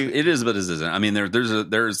it is, but it isn't. I mean,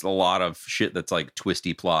 there's a lot of shit that's like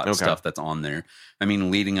twisty plot stuff that's on there. I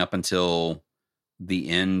mean, leading up until the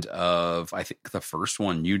end of, I think, the first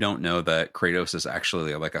one, you don't know that Kratos is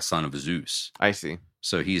actually like a son of Zeus. I see.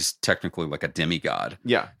 So he's technically like a demigod.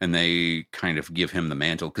 Yeah. And they kind of give him the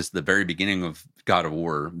mantle, because the very beginning of God of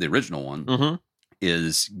War, the original one,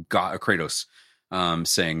 is Kratos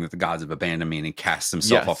saying that the gods have abandoned me, and he casts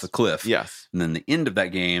himself off the cliff. Yes. And then the end of that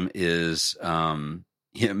game is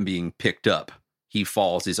him being picked up. he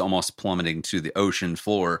falls. He's almost plummeting to the ocean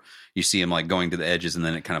floor. You see him like going to the edges, and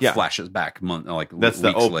then it kind of flashes back that's weeks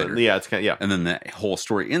the later. Yeah, it's kind of, and then the whole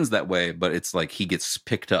story ends that way. But it's like he gets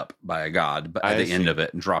picked up by a god at the end of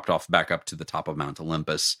it and dropped off back up to the top of Mount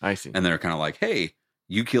Olympus. I see. And they're kind of like, hey,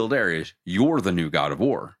 you killed Ares. You're the new god of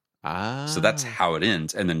war. So that's how it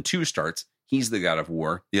ends. And then 2 starts. He's the god of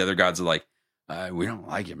war. The other gods are like, we don't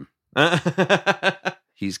like him.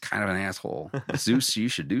 He's kind of an asshole. Zeus, you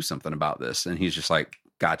should do something about this. And he's just like,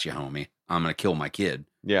 got you, homie. I'm going to kill my kid.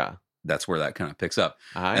 Yeah. That's where that kind of picks up.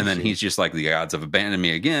 Then he's just like, the gods have abandoned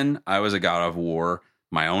me again. I was a god of war.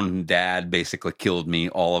 My own dad basically killed me.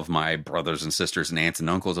 All of my brothers and sisters and aunts and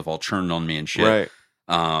uncles have all turned on me and shit.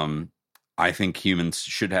 Right. I think humans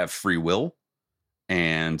should have free will,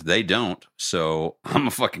 and they don't. So I'm going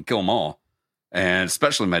to fucking kill them all. And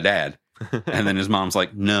especially my dad. And then his mom's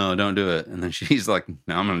like, no, don't do it. And then she's like,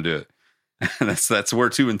 no, I'm going to do it. And that's where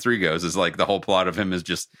 2 and 3 goes, is like the whole plot of him is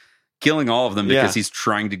just killing all of them because he's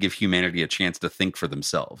trying to give humanity a chance to think for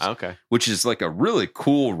themselves. Okay. Which is like a really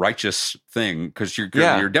cool, righteous thing, because you're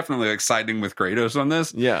definitely like siding with Kratos on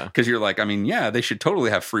this. Yeah. Because you're like, I mean, yeah, they should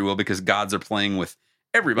totally have free will because gods are playing with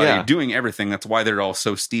everybody, doing everything. That's why they're all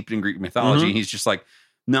so steeped in Greek mythology. And he's just like,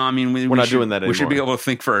 no, I mean, we're not doing that anymore. We should be able to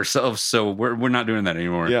think for ourselves, so we're not doing that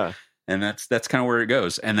anymore. Yeah. And that's kind of where it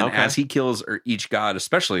goes. And then as he kills each god,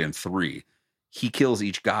 especially in 3, he kills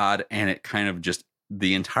each god, and it kind of just,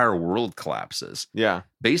 the entire world collapses. Yeah.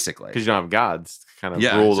 Basically. Because you don't have gods kind of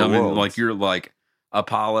rule the world. Like you're like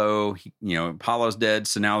Apollo, Apollo's dead.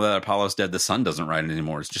 So now that Apollo's dead, the sun doesn't rise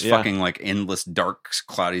anymore. It's just fucking like endless dark,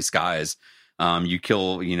 cloudy skies. You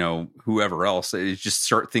kill, whoever else. It's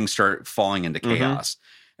just things start falling into chaos.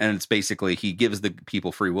 And it's basically, he gives the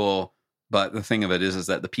people free will. But the thing of it is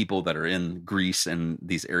that the people that are in Greece and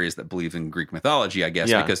these areas that believe in Greek mythology, I guess,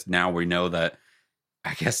 because now we know that,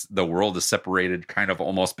 I guess the world is separated kind of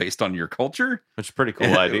almost based on your culture. Which is a pretty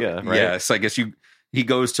cool idea, right? Yeah, so I guess he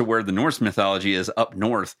goes to where the Norse mythology is up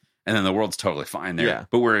north, and then the world's totally fine there. Yeah.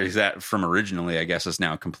 But where he's at from originally, I guess, is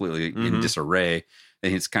now completely in disarray.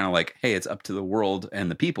 And it's kind of like, hey, it's up to the world and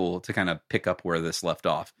the people to kind of pick up where this left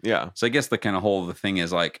off. Yeah. So I guess the kind of whole of the thing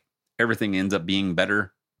is like, everything ends up being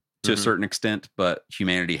better to a certain extent, but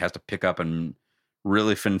humanity has to pick up and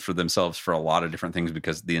really fend for themselves for a lot of different things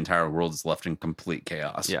because the entire world is left in complete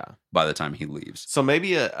chaos. Yeah. By the time he leaves. So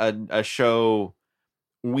maybe a show,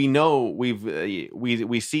 we know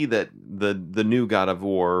we see that the new God of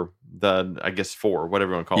War, I guess 4,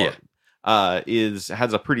 whatever you want to call it,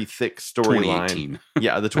 has a pretty thick storyline.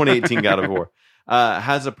 Yeah, the 2018 God of War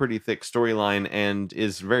has a pretty thick storyline and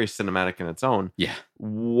is very cinematic in its own. Yeah.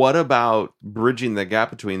 What about bridging the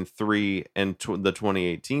gap between 3 and the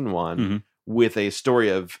 2018 one with a story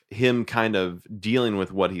of him kind of dealing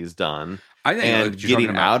with what he's done and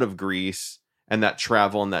getting out of Greece and that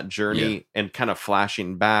travel and that journey and kind of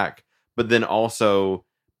flashing back, but then also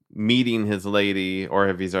meeting his lady, or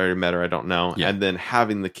if he's already met her, I don't know, and then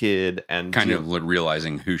having the kid and kind of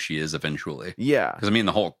realizing who she is eventually. Yeah. Because I mean,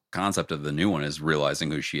 the whole concept of the new one is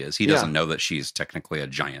realizing who she is. He doesn't know that she's technically a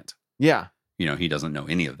giant. Yeah. He doesn't know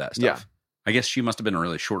any of that stuff. Yeah. I guess she must have been a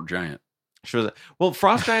really short giant. Sure. Well,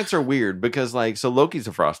 frost giants are weird because so Loki's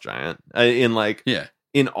a frost giant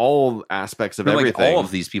in all aspects of everything. Like all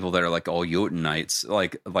of these people that are like all Jotuниtes,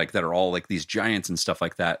 like that are all like these giants and stuff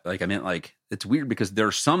like that. Like, I mean, like, it's weird because there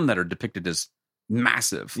are some that are depicted as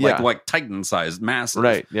massive, like Titan sized massive.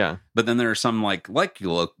 Right. Yeah. But then there are some like Loki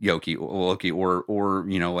or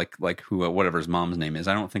like who, whatever his mom's name is.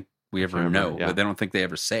 I don't think we ever know, but they don't think they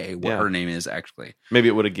ever say what her name is actually. Maybe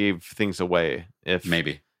it would have gave things away if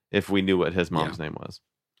we knew what his mom's name was.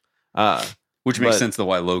 Which makes sense to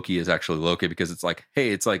why Loki is actually Loki, because it's like,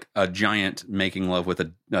 hey, it's like a giant making love with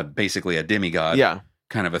basically a demigod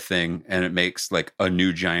kind of a thing. And it makes like a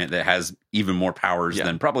new giant that has even more powers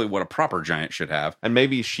than probably what a proper giant should have. And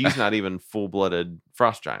maybe she's not even full-blooded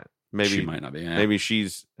frost giant. Maybe she might not be. Yeah.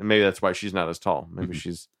 Maybe that's why she's not as tall. Maybe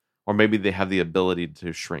she's, or maybe they have the ability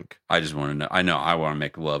to shrink. I just want to know. I want to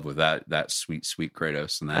make love with that sweet, sweet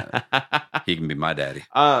Kratos, and that he can be my daddy.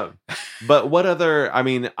 But what other? I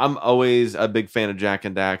mean, I'm always a big fan of Jak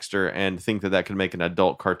and Daxter, and think that could make an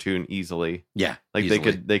adult cartoon easily. Yeah, like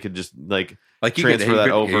easily. they could just like transfer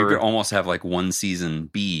that over. You could almost have like one season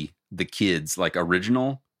be the kids like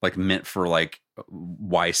original, like meant for like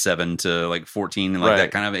Y7 to like 14 and like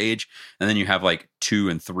that kind of age, and then you have like 2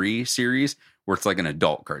 and 3 series where it's like an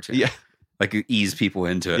adult cartoon. Yeah. Like you ease people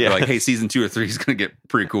into it. Yeah. Like, hey, season 2 or 3 is going to get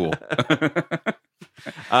pretty cool.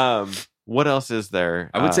 What else is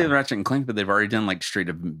there? I would say Ratchet and Clank, but they've already done like straight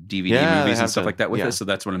up DVD movies and stuff like that with it. So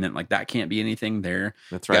that's what I meant. Like that can't be anything there.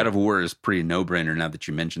 That's right. God of War is pretty no-brainer now that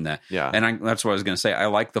you mentioned that. Yeah. And that's what I was going to say. I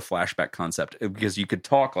like the flashback concept because you could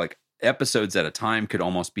talk like episodes at a time could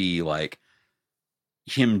almost be like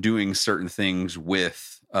him doing certain things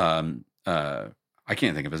with, I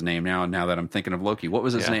can't think of his name now that I'm thinking of Loki. What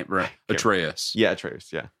was his name? Atreus. Yeah,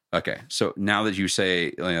 Atreus. Yeah. Okay. So now that you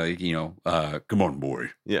say, come on, boy.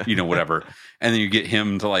 Yeah. Whatever. And then you get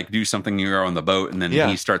him to like do something, you're on the boat, and then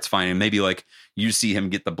he starts finding, maybe like you see him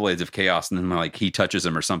get the Blades of Chaos, and then like he touches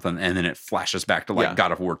him or something, and then it flashes back to like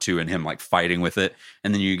God of War 2 and him like fighting with it.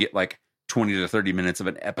 And then you get like 20 to 30 minutes of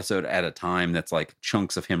an episode at a time that's like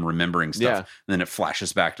chunks of him remembering stuff. And then it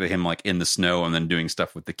flashes back to him like in the snow and then doing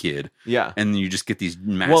stuff with the kid. Yeah. And you just get these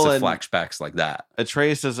massive flashbacks like that.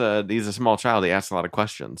 Atreus he's a small child. He asks a lot of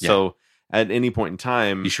questions. Yeah. So at any point in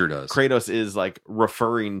time, he sure does. Kratos is like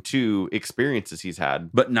referring to experiences he's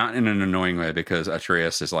had. But not in an annoying way, because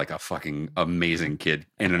Atreus is like a fucking amazing kid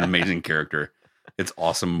and an amazing character. It's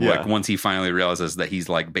awesome. Like once he finally realizes that he's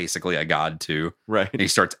like basically a god too, right? And he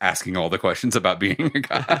starts asking all the questions about being a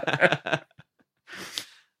god.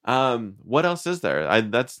 What else is there?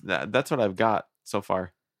 That's what I've got so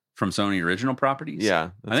far from Sony original properties. Yeah,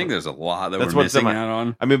 I think there's a lot that we're missing out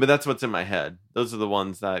on. I mean, but that's what's in my head. Those are the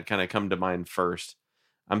ones that kind of come to mind first.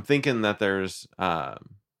 I'm thinking that there's got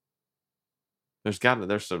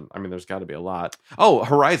to be a lot. Oh,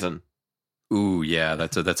 Horizon. Ooh, yeah,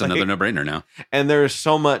 that's another no-brainer now. And there's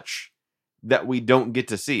so much that we don't get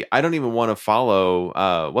to see. I don't even want to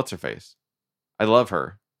follow what's her face. I love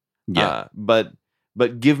her. Yeah. But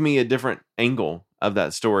give me a different angle of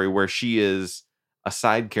that story where she is a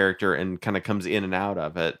side character and kind of comes in and out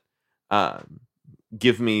of it. You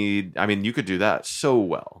could do that so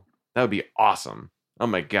well. That would be awesome. Oh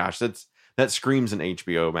my gosh, that screams an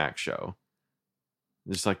HBO Max show.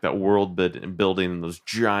 Just like that world building and those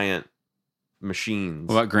giant machines.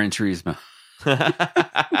 What about Gran Turismo?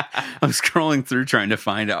 I'm scrolling through trying to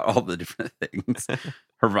find out all the different things.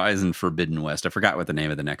 Horizon Forbidden West. I forgot what the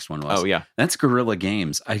name of the next one was. Oh, yeah. That's Guerrilla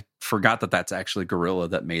Games. I forgot that that's actually Guerrilla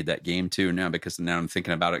that made that game too now, because now I'm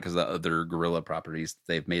thinking about it, because the other Guerrilla properties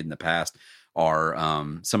they've made in the past are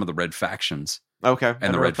some of the Red Factions. Okay.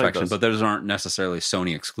 And the Red Faction, but those aren't necessarily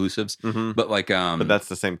Sony exclusives. Mm-hmm. But like, but that's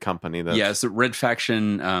the same company. Yeah, it's the Red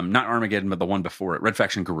Faction, not Armageddon, but the one before it, Red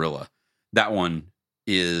Faction Guerrilla. That one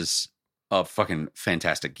is a fucking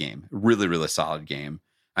fantastic game. Really, really solid game.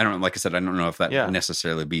 I don't know if that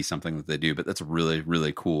necessarily be something that they do, but that's a really,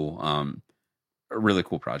 really cool,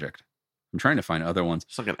 project. I'm trying to find other ones.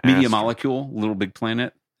 It's like an Media Molecule, Little Big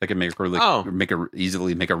Planet. They can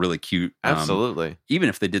easily make a really cute. Absolutely. Even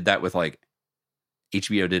if they did that with like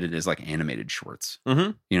HBO did it as like animated shorts.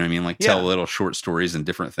 Mm-hmm. You know what I mean? Like tell little short stories and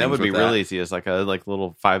different things. That would be really easy as like a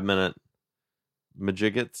little 5-minute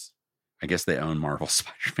majiggets. I guess they own Marvel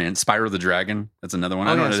Spider-Man. Spyro the Dragon. That's another one.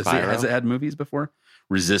 I don't know. Has it had movies before?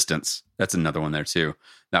 Resistance. That's another one there too.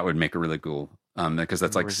 That would make it really cool. Because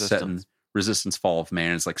that's like set in Resistance Fall of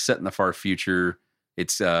Man. It's like set in the far future.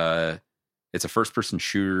 It's a first-person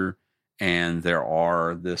shooter, and there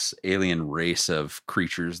are this alien race of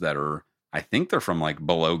creatures that are, I think they're from like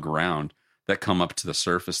below ground, that come up to the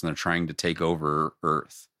surface, and they're trying to take over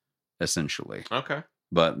Earth, essentially. Okay.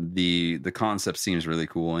 But the concept seems really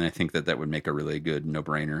cool, and I think that would make a really good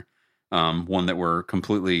no-brainer. One that we're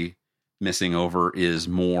completely missing over is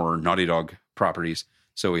more Naughty Dog properties.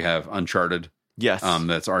 So we have Uncharted. Yes.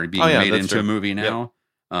 That's already being made into a movie now.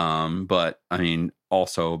 Yep. But I mean,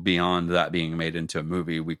 also beyond that being made into a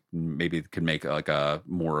movie, we maybe could make like a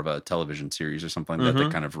more of a television series or something that they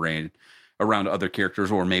kind of ran around other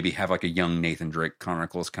characters, or maybe have like a young Nathan Drake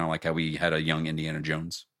Chronicles, kind of like how we had a young Indiana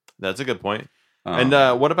Jones. That's a good point. And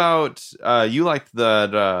what about you liked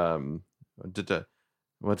that?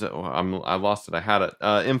 I lost it. I had it.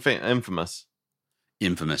 Infamous.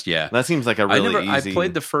 Infamous, yeah. That seems like a really easy. I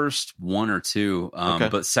played the first one or two,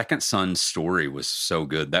 but Second Son's story was so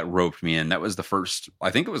good that roped me in. That was the first. I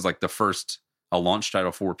think it was like the first a launch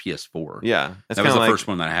title for PS4. Yeah, that was the first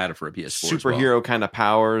one that I had for a PS4. Superhero kind of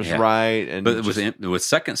powers, right? And but with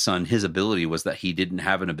Second Son, his ability was that he didn't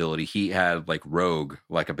have an ability. He had like rogue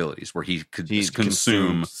like abilities where he could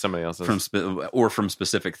consume somebody else's from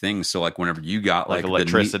specific things. So like whenever you got like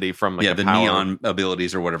electricity from the neon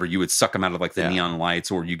abilities or whatever, you would suck them out of like the neon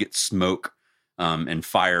lights, or you get smoke and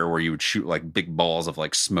fire where you would shoot like big balls of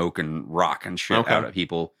like smoke and rock and shit out at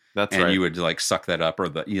people. That's right. And you would like suck that up, or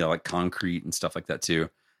like concrete and stuff like that too.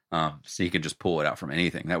 So you could just pull it out from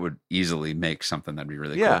anything. That would easily make something that'd be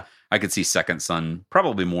really cool. I could see Second Son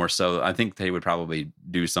probably more so. I think they would probably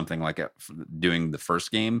do something like doing the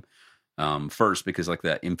first game First, because like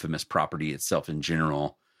that infamous property itself in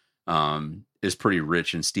general is pretty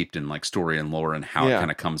rich and steeped in like story and lore and how it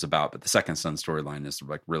kind of comes about. But the Second Son storyline is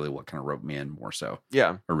like really what kind of roped me in more so.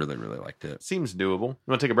 Yeah. I really, really liked it. Seems doable. You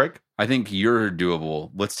want to take a break? I think you're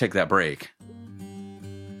doable. Let's take that break.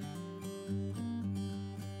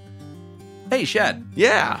 Hey, Shad.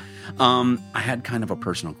 Yeah. I had kind of a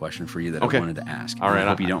personal question for you that I wanted to ask. All right. I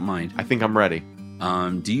hope you don't mind. I think I'm ready.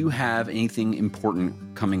 Do you have anything important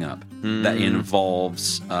coming up that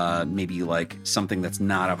involves maybe like something that's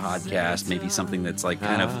not a podcast, maybe something that's like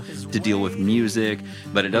kind of to deal with music,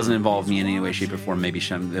 but it doesn't involve me in any way, shape, or form? Maybe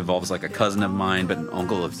it involves like a cousin of mine, but an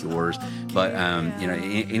uncle of yours. But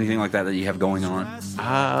anything like that you have going on? It's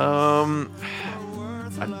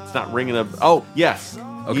not ringing a. Oh yes.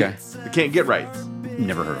 Okay. You Can't Get Right.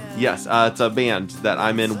 Never heard of them. Yes, it's a band that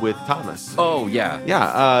I'm in with Thomas. Oh, yeah.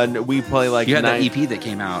 Yeah, we play like... You had that EP that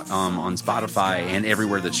came out on Spotify and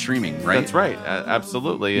everywhere that's streaming, right? That's right.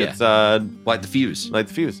 Absolutely. Yeah. It's... Light the Fuse. Light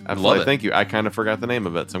the Fuse. Absolutely. Love it. Thank you. I kind of forgot the name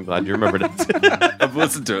of it, so I'm glad you remembered it. I've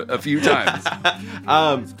listened to it a few times.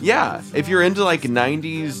 Yeah, if you're into like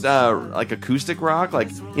 90s like acoustic rock, like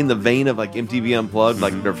in the vein of like MTV Unplugged,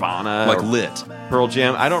 like Nirvana. Like Lit. Pearl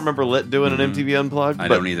Jam. I don't remember Lit doing an MTV Unplugged. I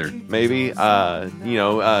don't either. Maybe.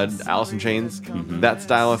 Alice in Chains, that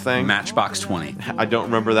style of thing. Matchbox 20. I don't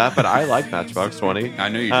remember that, but I like Matchbox 20. I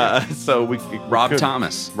know you do. So we Rob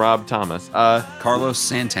Thomas. Carlos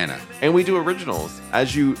Santana. And we do originals,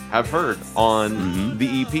 as you have heard on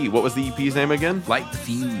the EP. What was the EP's name again? Light the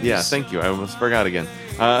Fuse. Yeah, thank you. I almost forgot again.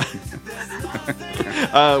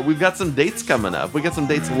 We've got some dates coming up. We got some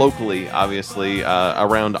dates locally, obviously,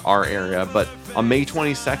 around our area. But on May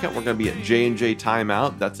 22nd, we're going to be at J&J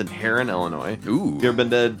Timeout. That's in Heron, Illinois. Ooh. You ever been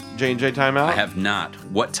to J&J Timeout? I have not.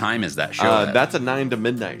 What time is that show at? That's a 9 to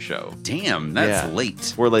midnight show. Damn, that's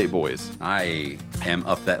late. We're late boys. I am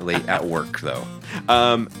up that late at work, though.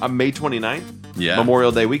 On May 29th,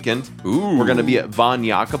 Memorial Day weekend, Ooh. we're going to be at Von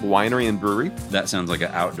Jakob Winery and Brewery. That sounds like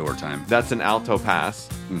an outdoor time. That's an Alto Pass.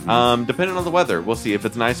 Depending on the weather, we'll see. If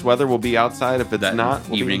it's nice weather, we'll be outside. If it's not,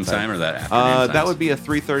 we'll evening be inside. time or that afternoon that would be a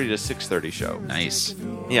 3:30 to 6:30 show. Nice.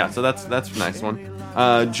 Yeah, so that's a nice one.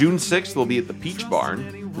 June 6th, we'll be at the Peach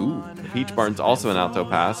Barn. Ooh. The Peach Barn's also an Alto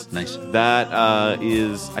Pass. Nice. That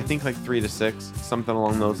is, I think, like 3 to 6, something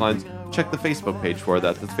along those lines. Check the Facebook page for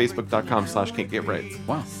that. That's facebook.com/can'tgetrights.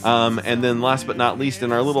 Wow. And then last but not least,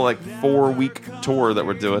 in our little like 4-week tour that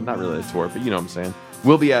we're doing, not really a tour, but you know what I'm saying,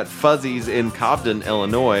 we'll be at Fuzzy's in Cobden,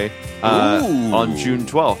 Illinois on June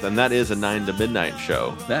 12th, and that is a 9 to midnight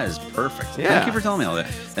show. That is perfect. Yeah. Thank you for telling me all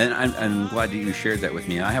that. And I'm glad that you shared that with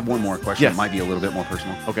me. I have one more question. Yes. It might be a little bit more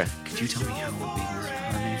personal. Okay. Could you tell me how big your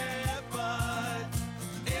economy?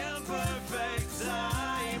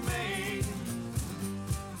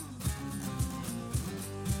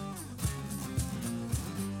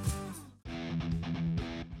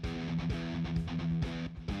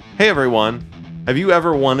 Hey everyone, have you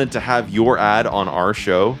ever wanted to have your ad on our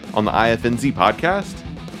show on the IFNZ podcast?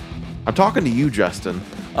 I'm talking to you, Justin.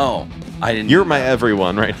 Oh, I didn't. You're my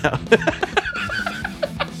everyone right now.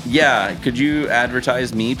 Yeah, could you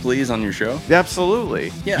advertise me, please, on your show?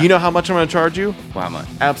 Absolutely. Yeah. You know how much I'm going to charge you? Wow, much?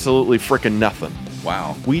 Absolutely freaking nothing.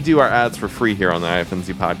 Wow. We do our ads for free here on the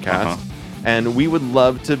IFNZ podcast, and we would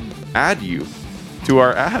love to add you to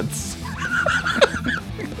our ads.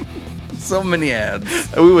 So many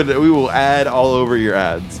ads. We will add all over your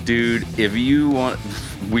ads. Dude, if you want,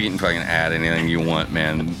 we can fucking add anything you want,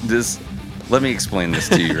 man. Let me explain this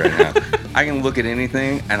to you right now. I can look at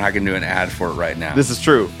anything and I can do an ad for it right now. This is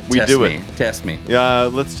true. We do it. Test me.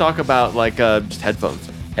 Let's talk about like just headphones.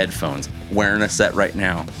 Headphones. Wearing a set right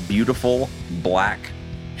now. Beautiful black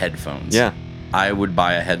headphones. Yeah. I would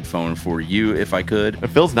buy a headphone for you if I could. It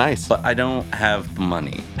feels nice. But I don't have the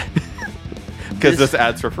money. Because this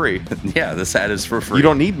ad's for free. Yeah, this ad is for free. You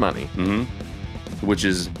don't need money. Mm-hmm. Which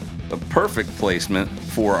is a perfect placement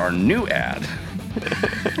for our new ad.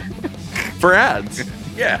 For ads.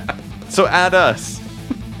 Yeah. So add us.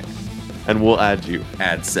 And we'll add you.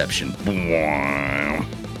 Adception.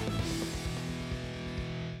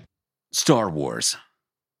 Star Wars.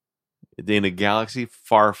 In a galaxy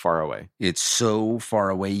far, far away. It's so far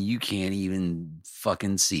away you can't even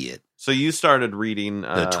fucking see it. So you started reading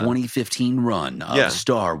the 2015 run of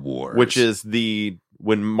Star Wars, which is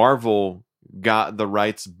when Marvel got the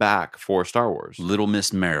rights back for Star Wars. Little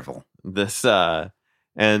Miss Marvel. This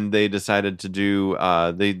and they decided to do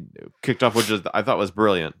they kicked off, which I thought was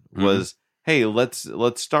brilliant, was hey, let's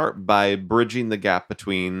start by bridging the gap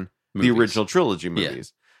between the original trilogy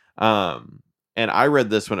movies. And I read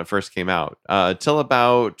this when it first came out, till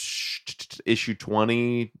about issue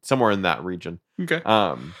 20, somewhere in that region. Okay.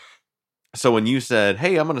 So when you said,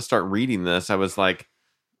 "Hey, I'm going to start reading this," I was like,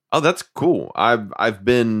 "Oh, that's cool." I've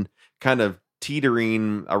been kind of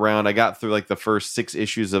teetering around. I got through like the first 6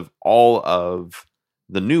 issues of all of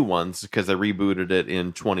the new ones because I rebooted it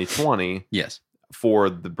in 2020. Yes. For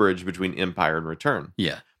the bridge between Empire and Return.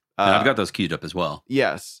 Yeah. And I've got those queued up as well.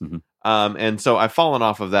 Yes. Mm-hmm. And so I've fallen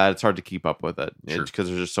off of that. It's hard to keep up with it because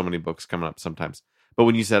there's just so many books coming up sometimes. But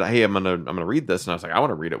when you said, "Hey, I'm gonna read this," and I was like, "I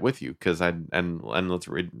want to read it with you," because and let's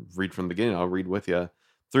read from the beginning. I'll read with you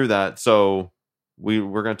through that. So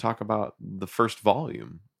we're going to talk about the first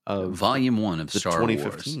volume of Volume 1 of Star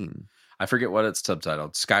 2015. Wars. I forget what it's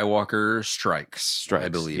subtitled. Skywalker Strikes, I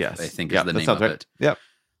believe. Yes. I think is the name of it. Yep.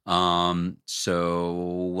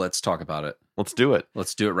 So let's talk about it. Let's do it.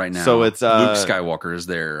 Let's do it right now. So it's Luke Skywalker is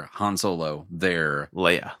there, Han Solo there,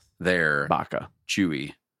 Leia there, Baca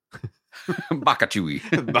Chewie, Baca Chewie,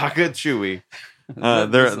 Baca Chewie.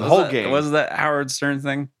 The whole game. Was that Howard Stern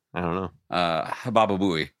thing? I don't know. Baba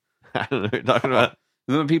Booey. I don't know what you're talking about.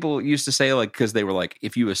 When people used to say, like, because they were like,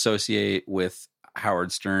 if you associate with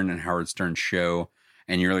Howard Stern and Howard Stern's show,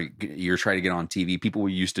 and you're trying to get on TV, people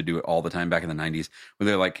used to do it all the time back in the 90s, where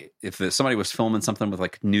they're like, if somebody was filming something with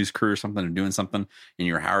like news crew or something or doing something, and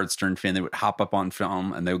you're a Howard Stern fan, they would hop up on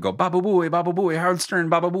film and they would go, Baba Booey, Howard Stern,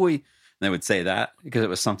 Baba Booey. And they would say that because it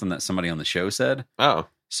was something that somebody on the show said. Oh.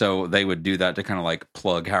 So they would do that to kind of like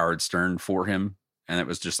plug Howard Stern for him. And it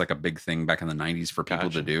was just like a big thing back in the 90s for people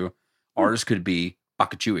to do. Ours could be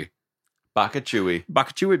Baca Chewie. Baca Chewie.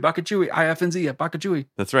 Baca Chewie, IFNZ, Baca Chewie.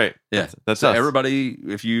 That's right. Yeah. That's so us. Everybody,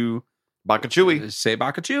 if you Baca Chewie. say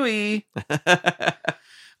Baca Chewie.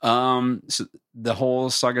 So the whole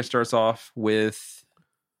saga starts off with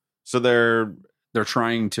so they're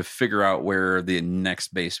trying to figure out where the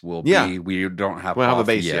next base will be. Yeah. We don't have a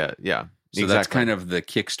base yet. Yeah. So that's kind of the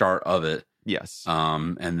kickstart of it. Yes.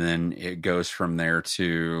 And then it goes from there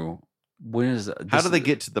to how do they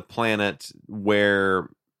get to the planet where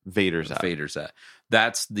Vader's at?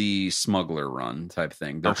 That's the smuggler run type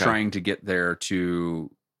thing. They're trying to get there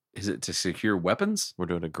to secure weapons? We're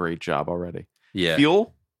doing a great job already. Yeah.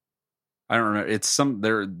 Fuel? I don't remember. It's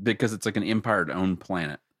because it's like an Empire-owned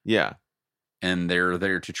planet. Yeah. And they're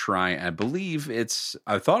there to try, I believe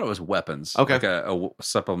I thought it was weapons. Okay. Like a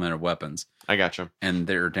supplement of weapons. I gotcha. And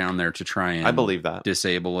they're down there to try and I believe that.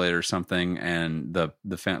 Disable it or something. And the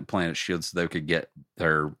planet shield so they could get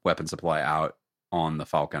their weapon supply out on the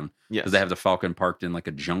Falcon. Yes. Because they have the Falcon parked in like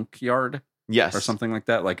a junkyard. Yes. Or something like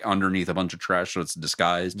that. Like underneath a bunch of trash so it's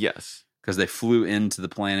disguised. Yes. Because they flew into the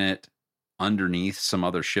planet underneath some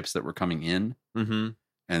other ships that were coming in. Mm-hmm.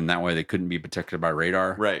 And that way they couldn't be detected by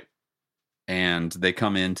radar. Right. And they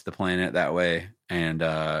come into the planet that way, and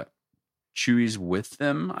Chewie's with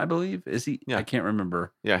them, I believe. Is he? Yeah. I can't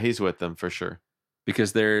remember. Yeah, he's with them for sure.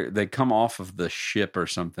 Because they come off of the ship or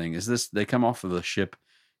something. They come off of the ship,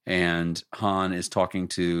 and Han is talking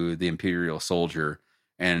to the Imperial soldier,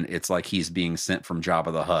 and it's like he's being sent from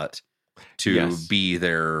Jabba the Hutt to be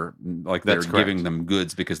their, like they're giving them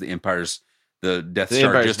goods because the Death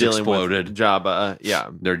Star just exploded. Jabba,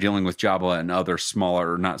 yeah. They're dealing with Jabba and other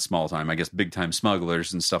smaller, not small time, I guess big time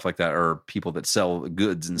smugglers and stuff like that, or people that sell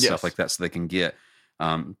goods and stuff like that so they can get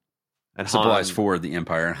and supplies for the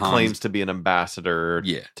Empire. And Han claims to be an ambassador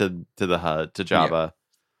to the Hutt, to Jabba.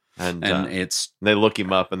 Yeah. And they look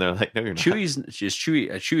him up and they're like, no, you're not.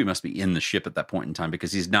 Chewie must be in the ship at that point in time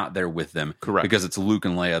because he's not there with them. Correct. Because it's Luke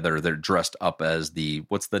and Leia that are there dressed up as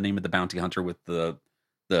what's the name of the bounty hunter with the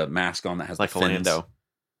mask on that has like the fins? Lando.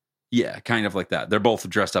 Yeah, kind of like that. They're both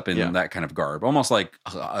dressed up in that kind of garb, almost like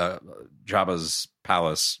Jabba's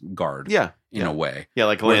palace guard. Yeah, in a way. Yeah,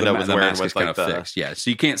 like Lando was the wearing mask with is kind of fixed. Yeah, so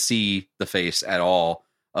you can't see the face at all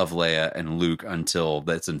of Leia and Luke until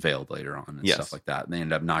that's unveiled later on and stuff like that. And they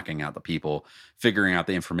end up knocking out the people, figuring out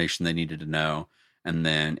the information they needed to know, and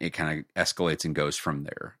then it kind of escalates and goes from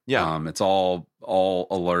there. Yeah, it's all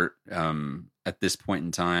alert. At this point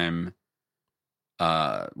in time,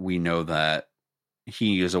 we know that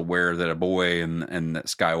he is aware that a boy and that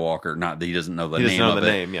Skywalker, not that he doesn't know the name of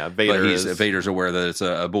it. Yeah, Vader's aware that it's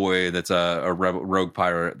a boy that's a rogue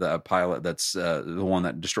pirate, a pilot that's the one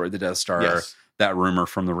that destroyed the Death Star. Yes. That rumor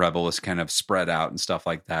from the Rebel is kind of spread out and stuff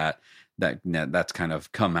like that. That's kind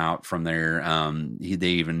of come out from there. They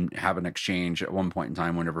even have an exchange at one point in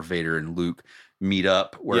time whenever Vader and Luke meet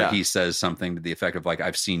up where he says something to the effect of like,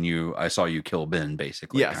 I saw you kill Ben,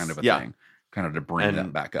 basically, kind of a thing. Kind of to bring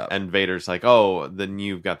that back up. And Vader's like, oh, then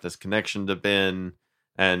you've got this connection to Ben.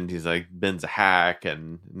 And he's like, Ben's a hack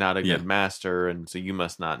and not a good master. And so you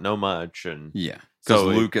must not know much. And because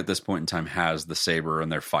Luke at this point in time has the saber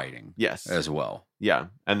and they're fighting as well. Yeah,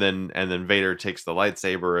 and then Vader takes the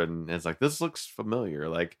lightsaber and is like, "This looks familiar."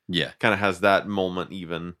 Like, yeah, kind of has that moment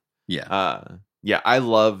even. yeah, yeah. I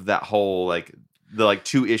love that whole like the like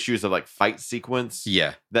 2 issues of like fight sequence.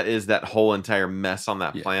 yeah. That is that whole entire mess on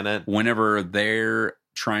that Yeah. planet. Whenever they're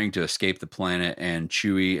trying to escape the planet, and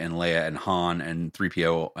Chewie and Leia and Han and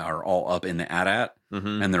 3PO are all up in the AT-AT,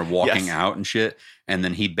 and they're walking out and shit, and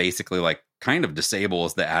then he basically like kind of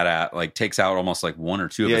disables the AT-AT, like takes out almost like 1 or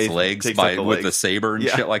 2 of its legs with the saber and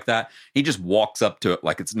shit like that. He just walks up to it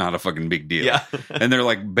like it's not a fucking big deal. Yeah. And they're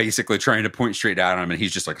like basically trying to point straight at him, and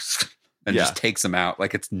he's just like and just takes them out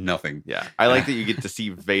like it's nothing. Yeah, I like that you get to see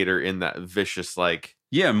Vader in that vicious like.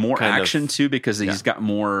 Yeah, more action too, because he's got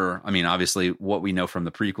more. I mean, obviously, what we know from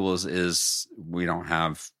the prequels is we don't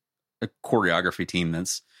have a choreography team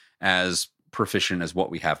that's as proficient as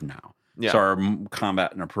what we have now. Yeah. So our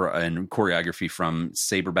combat and choreography from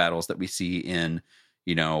saber battles that we see in,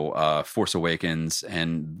 Force Awakens,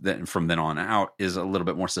 and then from then on out is a little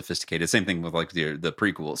bit more sophisticated. Same thing with like the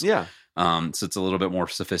prequels. Yeah. So it's a little bit more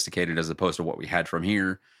sophisticated as opposed to what we had from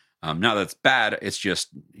here. Now that's bad. It's just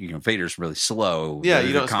Vader's really slow. Yeah,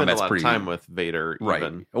 you don't spend a lot of time with Vader,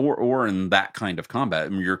 even. Right? Or in that kind of combat. I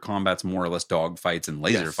mean, your combat's more or less dog fights and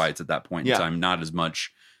laser fights at that point in time. Not as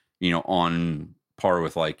much, on par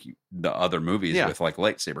with like the other movies with like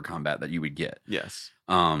lightsaber combat that you would get. Yes.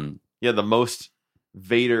 The most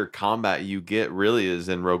Vader combat you get really is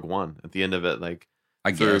in Rogue One. At the end of it, like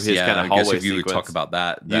I guess his kind of hallway if you would talk about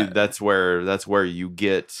that, that's where you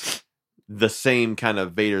get the same kind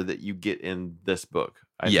of Vader that you get in this book.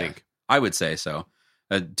 I think I would say so.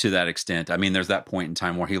 To that extent, I mean, there's that point in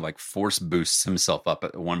time where he like force boosts himself up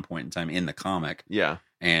at one point in time in the comic. Yeah,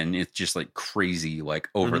 and it's just like crazy, like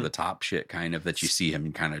over the top shit, kind of that you see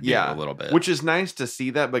him kind of do a little bit, which is nice to see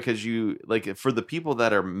that because you like for the people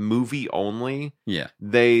that are movie only,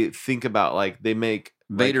 they think about like they make.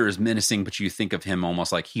 Vader is menacing, but you think of him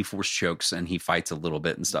almost like he force chokes and he fights a little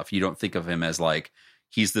bit and stuff. You don't think of him as like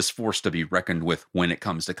he's this force to be reckoned with when it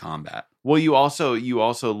comes to combat. Well, you also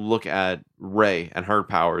look at Rey and her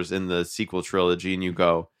powers in the sequel trilogy, and you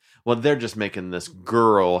go, well, they're just making this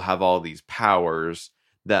girl have all these powers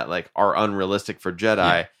that like are unrealistic for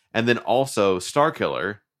Jedi, and then also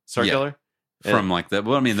Starkiller. From like that.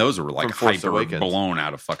 Well, I mean, those were like hyper blown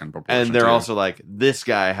out of fucking proportion. And they're also like, this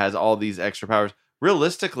guy has all these extra powers.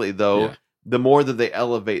 Realistically, though, the more that they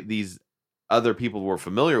elevate these other people we're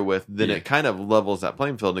familiar with, then it kind of levels that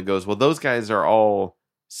playing field and goes, well, those guys are all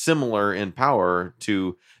similar in power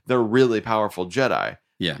to they're really powerful Jedi.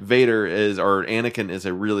 Yeah. Vader Anakin is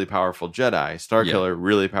a really powerful Jedi. Starkiller,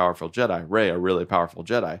 really powerful Jedi. Rey, a really powerful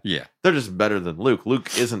Jedi. Yeah. They're just better than Luke.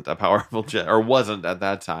 Luke isn't a powerful Jedi, or wasn't at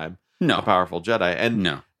that time a powerful Jedi.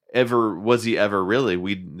 And was he ever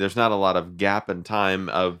really? There's not a lot of gap in time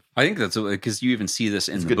of. I think that's because you even see this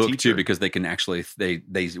in the book too, because they can actually they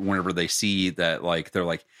whenever they see that like they're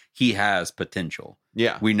like he has potential.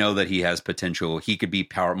 Yeah, we know that he has potential. He could be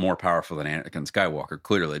more powerful than Anakin Skywalker,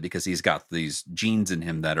 clearly, because he's got these genes in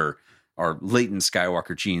him that are latent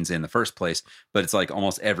Skywalker genes in the first place. But it's like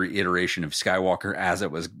almost every iteration of Skywalker, as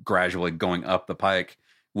it was gradually going up the pike,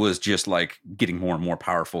 was just like getting more and more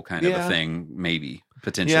powerful, kind of a thing. Maybe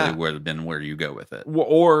potentially would have been where you go with it.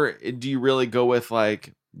 Or do you really go with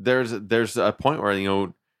like there's a point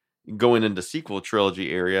where going into sequel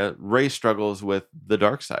trilogy area, Rey struggles with the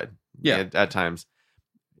dark side. Yeah, at times.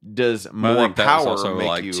 Does more power also make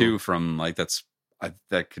like you too from like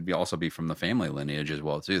that could be also be from the family lineage as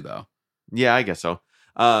well too, though. Yeah, I guess so.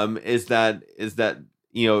 Is that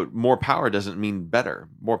more power doesn't mean better.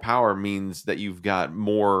 More power means that you've got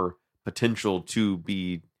more potential to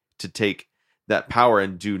take that power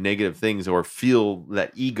and do negative things or feel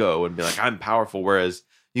that ego and be like, I'm powerful. Whereas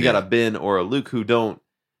you got a Ben or a Luke who don't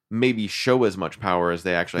maybe show as much power as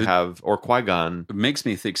they actually have, or Qui-Gon. It makes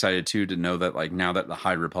me excited too to know that like now that the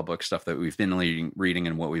High Republic stuff that we've been reading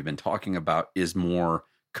and what we've been talking about is more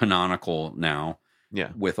canonical now.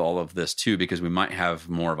 Yeah, with all of this too, because we might have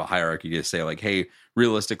more of a hierarchy to say like, hey,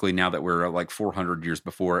 realistically, now that we're like 400 years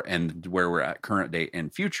before and where we're at current date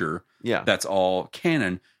and future, that's all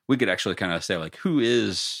canon. We could actually kind of say like, who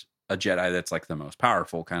is a Jedi that's like the most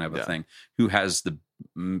powerful kind of a thing? Who has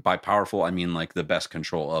by powerful, I mean like the best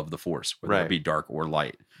control of the Force, whether it be dark or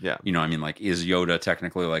light. Yeah, I mean, like, is Yoda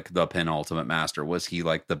technically like the penultimate master? Was he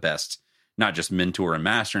like the best? Not just mentor and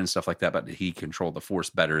master and stuff like that, but he controlled the Force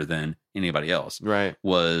better than anybody else. Right.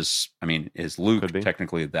 Is Luke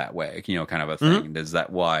technically that way, kind of a thing? Mm-hmm. Is that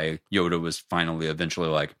why Yoda was finally eventually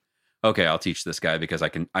like, okay, I'll teach this guy because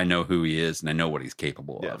I know who he is and I know what he's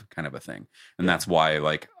capable of, kind of a thing. And that's why,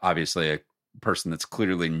 like, obviously a person that's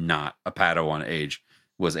clearly not a Padawan age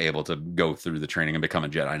was able to go through the training and become a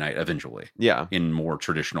Jedi Knight eventually. Yeah. In more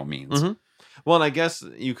traditional means. Mm-hmm. Well, and I guess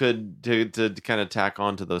you could, to kind of tack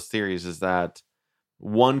on to those theories, is that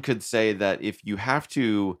one could say that if you have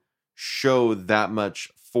to show that much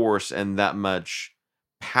force and that much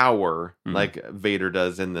power, like Vader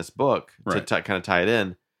does in this book, to kind of tie it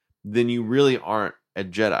in, then you really aren't a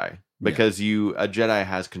Jedi, because a Jedi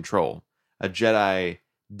has control. A Jedi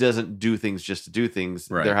doesn't do things just to do things.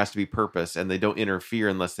 There has to be purpose, and they don't interfere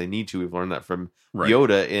unless they need to. We've learned that from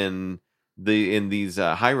Yoda in these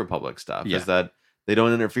High Republic stuff, is that they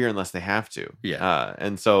don't interfere unless they have to.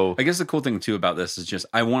 And so I guess the cool thing too about this is just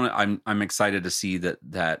I'm excited to see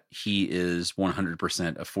that he is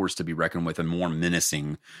 100% a force to be reckoned with and more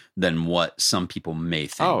menacing than what some people may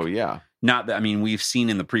think. Oh yeah. Not that, I mean, we've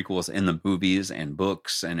seen in the prequels, in the movies and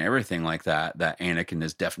books and everything like that Anakin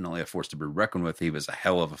is definitely a force to be reckoned with. He was a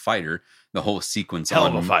hell of a fighter. The whole sequence the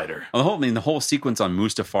whole sequence on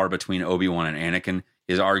Mustafar between Obi-Wan and Anakin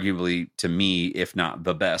is arguably, to me, if not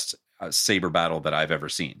the best saber battle that I've ever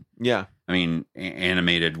seen. Yeah. I mean,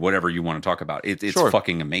 animated, whatever you want to talk about. It's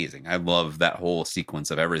fucking amazing. I love that whole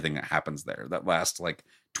sequence of everything that happens there. That last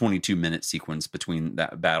 22-minute sequence between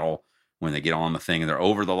that battle, when they get on the thing and they're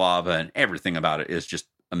over the lava, and everything about it is just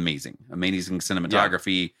amazing. Amazing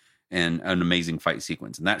cinematography and an amazing fight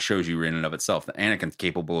sequence. And that shows you in and of itself that Anakin's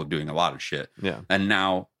capable of doing a lot of shit. Yeah. And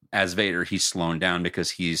now, as Vader, he's slowing down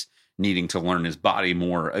because he's needing to learn his body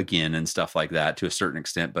more again and stuff like that to a certain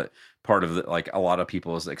extent. But part of a lot of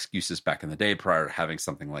people's excuses back in the day prior to having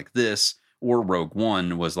something like this or Rogue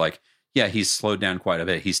One was yeah, he's slowed down quite a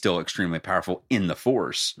bit. He's still extremely powerful in the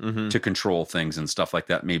Force to control things and stuff like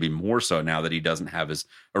that. Maybe more so now that he doesn't have his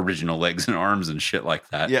original legs and arms and shit like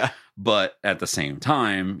that. Yeah. But at the same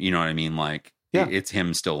time, you know what I mean? It's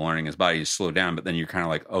him still learning his body to slow down. But then you're kind of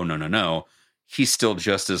like, oh, no. He's still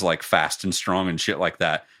just as fast and strong and shit like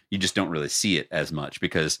that. You just don't really see it as much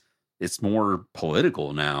because it's more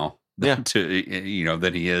political now. Than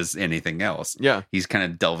he is anything else. Yeah. He's kind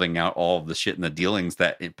of delving out all of the shit and the dealings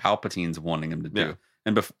that Palpatine's wanting him to do.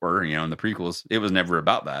 And before, in the prequels, it was never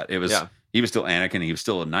about that. It was, he was still Anakin. He was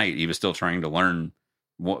still a knight. He was still trying to learn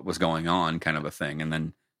what was going on, kind of a thing. And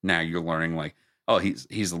then now you're learning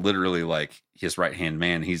he's literally his right-hand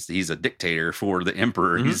man. He's a dictator for the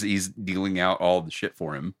Emperor. Mm-hmm. He's dealing out all the shit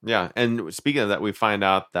for him. Yeah. And speaking of that, we find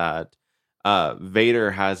out that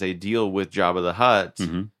Vader has a deal with Jabba the Hutt,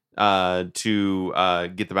 to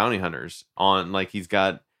get the bounty hunters on.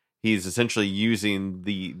 He's essentially using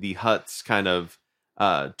the Hutt's kind of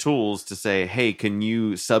tools to say, hey, can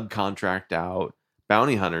you subcontract out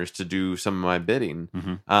bounty hunters to do some of my bidding?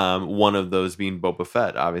 One of those being Boba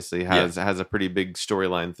Fett, obviously has a pretty big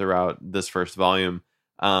storyline throughout this first volume.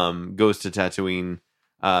 Goes to Tatooine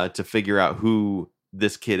to figure out who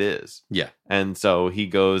this kid is. Yeah. And so he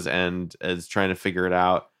goes and is trying to figure it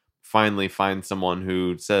out. Finally find someone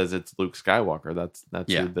who says it's Luke Skywalker.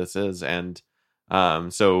 That's who this is. And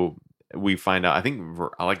so we find out, I think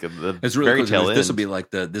I like it's really cool. This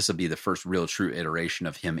will be the first real true iteration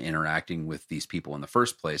of him interacting with these people in the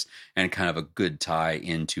first place, and kind of a good tie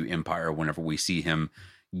into Empire whenever we see him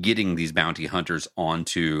getting these bounty hunters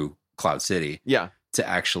onto Cloud City. Yeah. To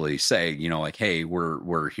actually say, hey,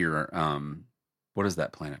 we're here. What is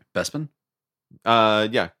that planet? Bespin?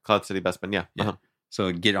 Cloud City, Bespin. Yeah. Yeah. So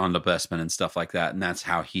get on the Bespin and stuff like that. And that's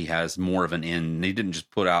how he has more of an in. He didn't just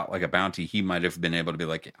put out a bounty. He might have been able to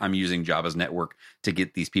be I'm using Jabba's network to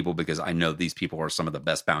get these people because I know these people are some of the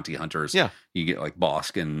best bounty hunters. Yeah. You get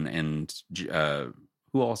Bosk and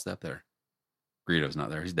who else is up there? Greedo's not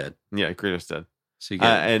there. He's dead. Yeah, Greedo's dead. So you get,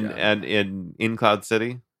 and in Cloud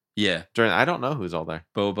City? Yeah. I don't know who's all there.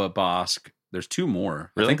 Boba, Bosk. There's 2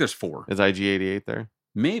 more. Really? I think there's 4. Is IG-88 there?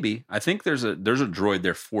 Maybe. I think there's a droid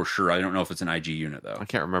there for sure. I don't know if it's an IG unit though. I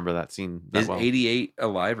can't remember that scene. Is 88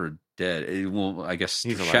 alive or dead? I guess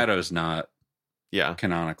Shadow's not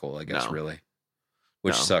canonical, I guess, really.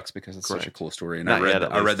 Which sucks because it's such a cool story. And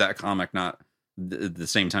I read that comic not the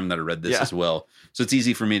same time that I read this as well. So it's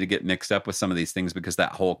easy for me to get mixed up with some of these things because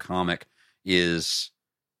that whole comic is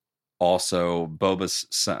also Boba's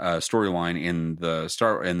storyline in the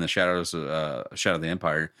Shadow of the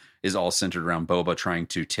Empire is all centered around Boba trying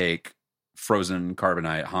to take frozen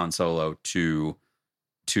carbonite Han Solo to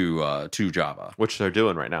Jabba, which they're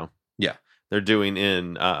doing right now. Yeah, they're doing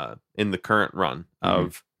in the current run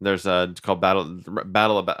of there's it's called Battle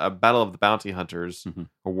of the Bounty Hunters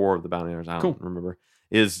or War of the Bounty Hunters. I don't remember.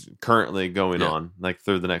 Is currently going on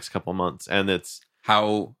through the next couple months, and it's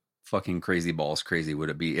how fucking crazy would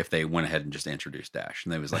it be if they went ahead and just introduced Dash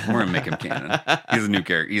and they was we're gonna make him canon. He's a new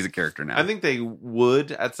character. He's a character now. I think they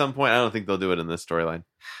would at some point. I don't think they'll do it in this storyline.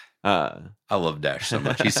 I love Dash so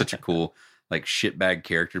much. He's such a cool like shitbag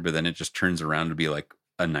character, but then it just turns around to be like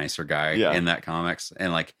a nicer guy in that comics,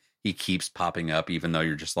 and like he keeps popping up even though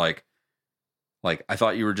you're just like I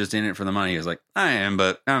thought you were just in it for the money. He's like, I am,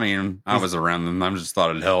 but I mean, I was around them. I just thought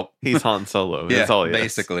it'd help. He's Han Solo. That's all he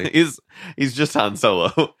basically. Is. He's just Han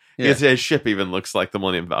Solo. Yeah. His ship even looks like the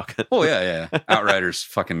Millennium Falcon. Oh yeah. Outrider's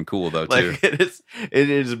fucking cool though too. Like, it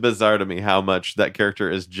is bizarre to me how much that character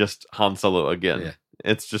is just Han Solo again. Yeah.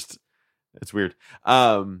 It's weird.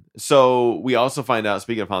 So we also find out,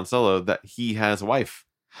 speaking of Han Solo, that he has a wife.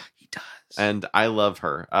 He does, and I love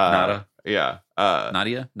her. Nada. Yeah.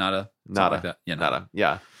 Nada. Like that. Yeah. Nada.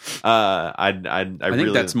 Yeah. I think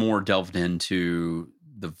really, that's more delved into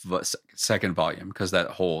the second volume, because that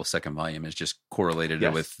whole second volume is just correlated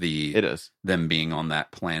with them being on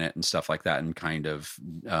that planet and stuff like that, and kind of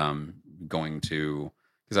going to,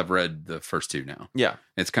 because I've read the first two now. Yeah.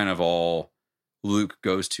 It's kind of all Luke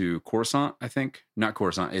goes to Coruscant, I think. Not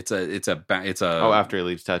Coruscant. It's a after he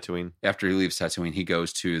leaves Tatooine. After he leaves Tatooine, he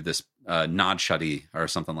goes to this Nod Shadi or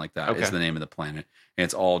something like that. Is the name of the planet. And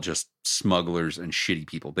it's all just smugglers and shitty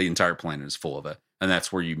people. The entire planet is full of it. And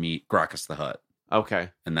that's where you meet Gracchus the Hutt. Okay.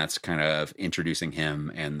 And that's kind of introducing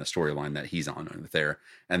him and the storyline that he's on there.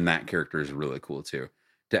 And that character is really cool too.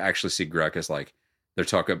 To actually see Gracchus, like,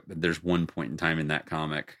 there's one point in time in that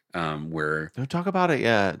comic where... Don't talk about it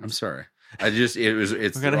yet. I'm sorry. We're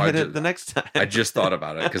gonna hit it the next time. I just thought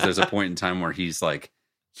about it because there's a point in time where he's like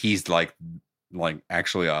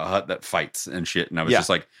actually a Hutt that fights and shit, and I was just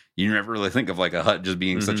like, you never really think of like a Hutt just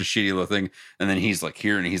being such a shitty little thing, and then he's like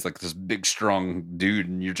here and he's like this big strong dude,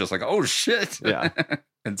 and you're just like, oh shit,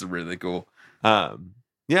 it's really cool. So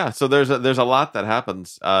there's a lot that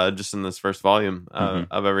happens just in this first volume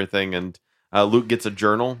of everything, and Luke gets a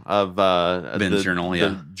journal of Ben's journal,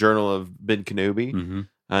 the journal of Ben Kenobi. Mm-hmm.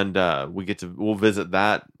 And we'll visit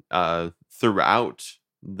that throughout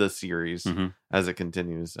the series as it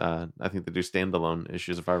continues. I think they do standalone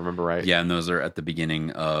issues, if I remember right. Yeah, and those are at the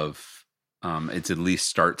beginning of. It's at least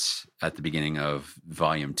starts at the beginning of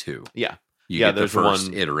volume 2. Yeah, you get the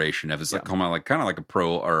first iteration of it's like kind of like a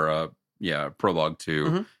prologue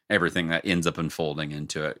to everything that ends up unfolding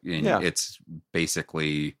into it. And it's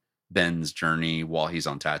basically Ben's journey while he's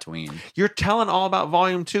on Tatooine. You're telling all about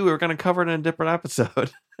volume 2. We're going to cover it in a different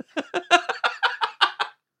episode.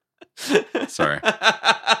 Sorry.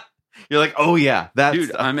 You're like, oh yeah, that's...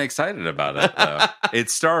 Dude, I'm excited about it, though.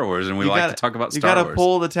 It's Star Wars, and we like to talk about Star Wars. You got to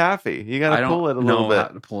pull the taffy. You got to pull it a little bit. I don't know how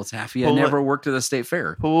to pull a taffy. I never worked at a state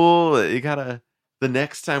fair. Pull it. You got to... The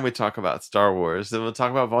next time we talk about Star Wars, then we'll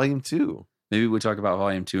talk about volume 2. Maybe we talk about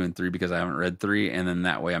volume 2 and 3 because I haven't read 3, and then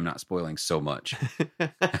that way I'm not spoiling so much.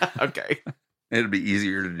 Okay. It'll be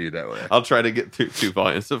easier to do that way. I'll try to get through 2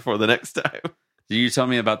 volumes before the next time. Did you tell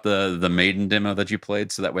me about the Maiden demo that you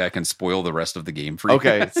played so that way I can spoil the rest of the game for you?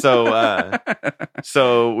 Okay,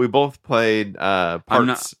 so we both played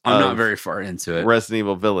parts. I'm not very far into it. Resident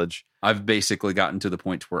Evil Village. I've basically gotten to the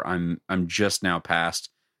point where I'm just now past,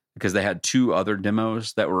 because they had 2 other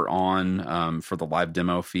demos that were on for the live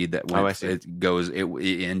demo feed that went. It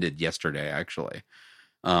ended yesterday actually,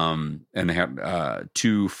 and they had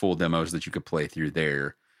 2 full demos that you could play through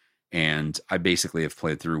there. And I basically have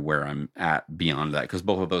played through where I'm at beyond that, because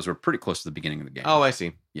both of those were pretty close to the beginning of the game. Oh, I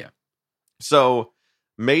see. Yeah. So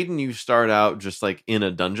Maiden, you start out just like in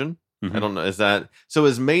a dungeon. I don't know.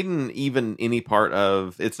 Is Maiden even any part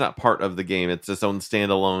of? It's not part of the game. It's its own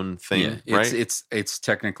standalone thing, right? It's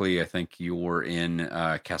technically, I think you were in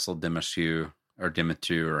Castle Dimitri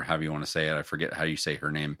or however you want to say it. I forget how you say her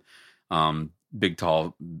name. Big,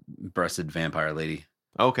 tall, breasted vampire lady.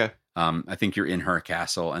 Okay. I think you're in her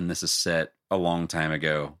castle, and this is set a long time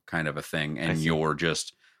ago, kind of a thing, and you're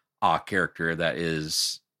just a character that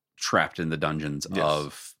is trapped in the dungeons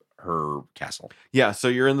of her castle. Yeah, so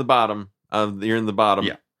you're in the bottom.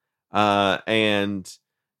 Yeah. And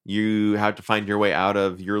you have to find your way out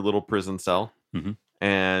of your little prison cell. Mm-hmm.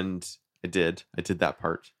 And I did that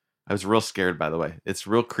part. I was real scared, by the way. It's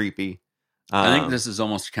real creepy. I think this is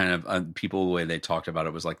almost kind of people, the way they talked about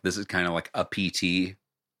it was like, this is kind of like a PT.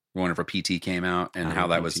 Whenever PT came out, and how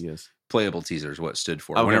that was playable teasers, what it stood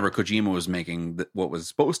for. Okay. Whenever Kojima was making what was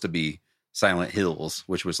supposed to be Silent Hills,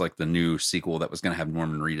 which was like the new sequel that was going to have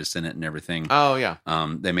Norman Reedus in it and everything. Oh yeah.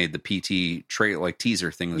 They made the PT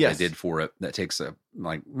teaser thing that they did for it that takes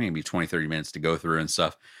maybe 20-30 minutes to go through and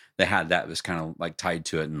stuff. They had that was kind of like tied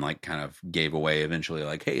to it and like kind of gave away eventually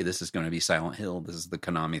like, hey, this is going to be Silent Hill. This is the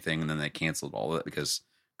Konami thing. And then they canceled all of it because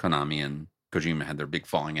Konami and Kojima had their big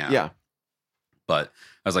falling out. Yeah. But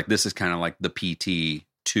I was like, this is kind of like the PT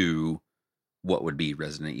to what would be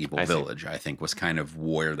Resident Evil Village. I think was kind of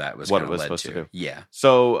where that was what kind it of was led supposed to. to do. Yeah.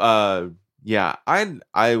 So yeah,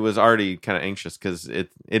 I was already kind of anxious because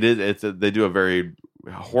they do a very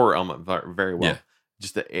horror element very well. Yeah.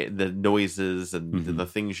 Just the noises and the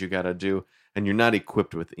things you got to do, and you're not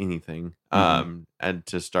equipped with anything and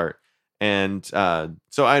to start. And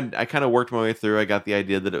so I kind of worked my way through. I got the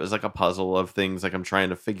idea that it was like a puzzle of things. Like I'm trying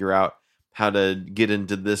to figure out how to get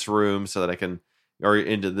into this room so that I can, or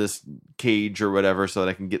into this cage or whatever, so that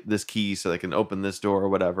I can get this key so that I can open this door or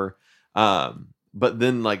whatever. But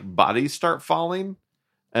then like bodies start falling,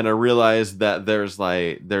 and I realized that there's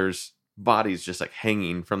bodies just like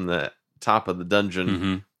hanging from the top of the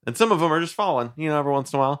dungeon, and some of them are just falling, every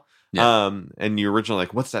once in a while. Yeah. And you're originally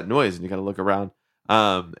like, what's that noise? And you got to look around.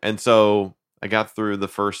 And so I got through the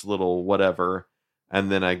first little whatever,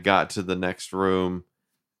 and then I got to the next room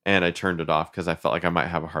and I turned it off because I felt like I might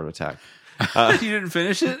have a heart attack. You didn't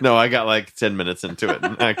finish it? No, I got like 10 minutes into it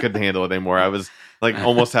and I couldn't handle it anymore. I was like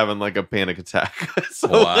almost having like a panic attack.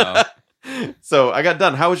 Wow. So I got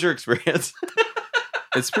done. How was your experience?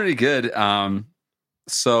 It's pretty good.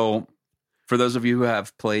 So for those of you who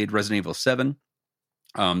have played Resident Evil 7,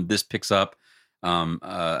 this picks up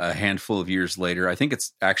a handful of years later. I think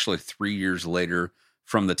it's actually 3 years later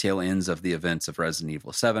from the tail ends of the events of Resident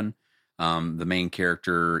Evil 7. The main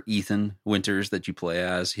character, Ethan Winters, that you play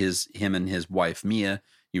as, him and his wife, Mia,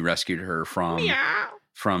 you rescued her from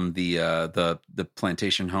the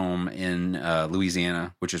plantation home in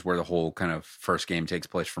Louisiana, which is where the whole kind of first game takes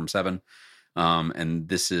place from 7. And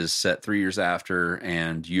this is set 3 years after,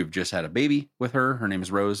 and you've just had a baby with her. Her name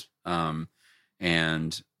is Rose.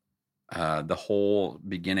 And the whole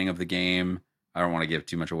beginning of the game, I don't want to give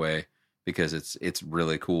too much away because it's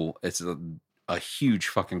really cool. It's a huge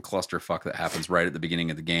fucking clusterfuck that happens right at the beginning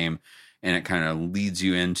of the game, and it kind of leads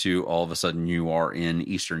you into all of a sudden you are in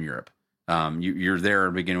Eastern Europe. You're there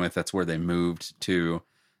to begin with. That's where they moved to.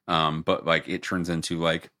 But like it turns into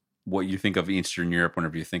like what you think of Eastern Europe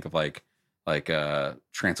whenever you think of like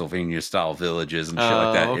Transylvania style villages and shit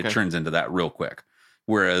like that. Okay. It turns into that real quick.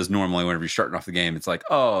 Whereas normally whenever you're starting off the game, it's like,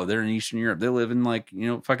 oh, they're in Eastern Europe. They live in like,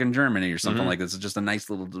 fucking Germany or something like this. It's just a nice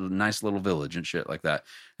little village and shit like that.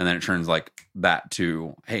 And then it turns like that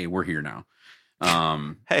to, hey, we're here now.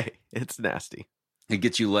 Hey, it's nasty. It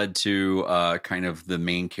gets you led to kind of the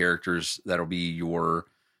main characters that'll be your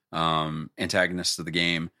antagonists of the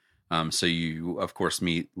game. So you, of course,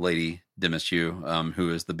 meet Lady Dimitrescu, who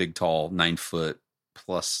is the big, tall, 9-foot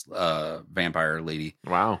plus vampire lady.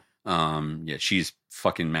 Wow. Yeah, she's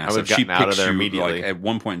fucking massive. I would have gotten out of there immediately. Like, at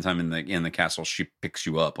one point in time in the castle, she picks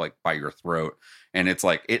you up like by your throat, and it's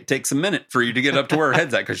like it takes a minute for you to get up to where her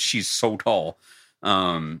head's at because she's so tall.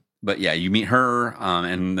 But yeah, you meet her,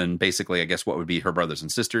 and then basically, I guess what would be her brothers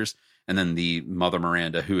and sisters, and then the Mother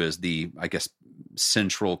Miranda, who is the, I guess,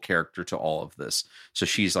 central character to all of this. So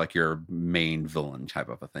she's like your main villain type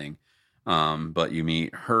of a thing. But you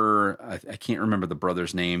meet her. I can't remember the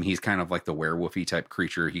brother's name. He's kind of like the werewolfy type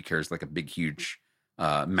creature. He carries like a big, huge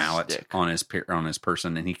mallet stick on his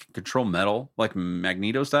person, and he can control metal like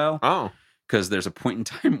Magneto style. Oh, because there's a point in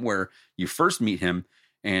time where you first meet him,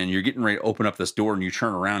 and you're getting ready to open up this door, and you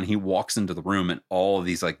turn around, and he walks into the room, and all of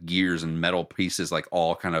these like gears and metal pieces like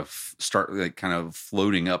all kind of start like kind of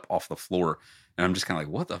floating up off the floor, and I'm just kind of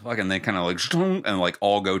like, what the fuck? And they kind of like and like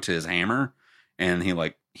all go to his hammer, and he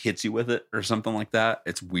like hits you with it or something like that.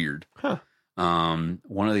 It's weird. Huh.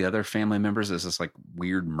 One of the other family members is this like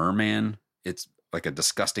weird merman. It's like a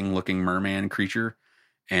disgusting looking merman creature.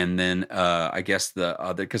 And then I guess the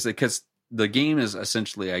other, because the game is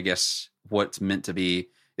essentially, I guess, what's meant to be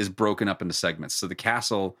is broken up into segments. So the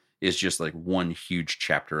castle is just like one huge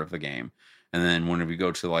chapter of the game. And then whenever we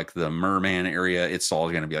go to like the merman area, it's all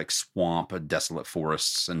going to be like swamp, desolate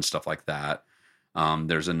forests and stuff like that.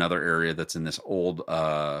 There's another area that's in this old,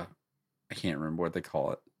 I can't remember what they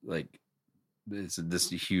call it. Like it's this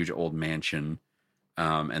huge old mansion.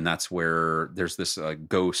 And that's where there's this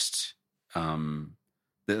ghost,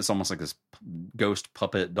 it's almost like this ghost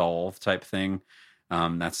puppet doll type thing.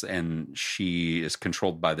 And she is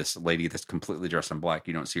controlled by this lady that's completely dressed in black.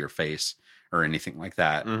 You don't see her face or anything like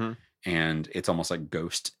that. Mm-hmm. And it's almost like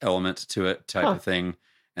ghost element to it type of thing.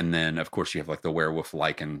 And then of course you have like the werewolf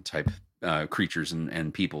lichen type creatures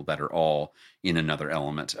and people that are all in another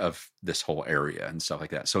element of this whole area and stuff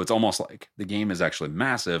like that. So it's almost like the game is actually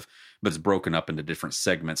massive, but it's broken up into different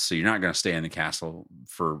segments. So you're not going to stay in the castle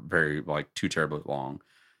for very like too terribly long.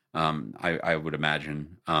 I would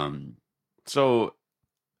imagine. So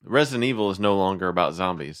Resident Evil is no longer about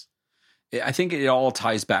zombies. I think it all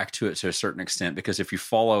ties back to it to a certain extent, because if you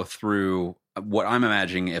follow through what I'm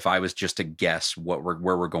imagining, if I was just to guess where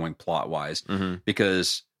we're going plot wise,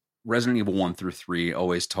 because Resident Evil 1 through 3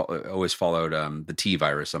 always followed the T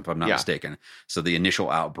virus, if I'm not mistaken. So the initial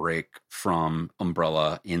outbreak from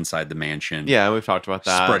Umbrella inside the mansion. Yeah, we've talked about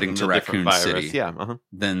that. Spreading to Raccoon City. Yeah.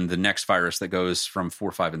 Then the next virus that goes from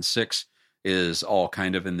 4, 5, and 6 is all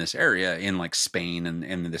kind of in this area in like Spain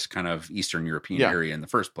and this kind of Eastern European area in the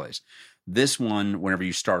first place. This one, whenever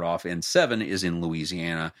you start off in 7, is in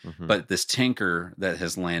Louisiana, but this tanker that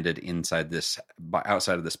has landed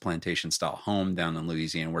outside of this plantation style home down in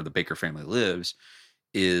Louisiana where the Baker family lives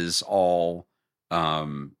is all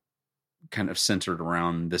kind of centered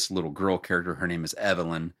around this little girl character. Her name is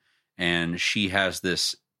Evelyn, and she has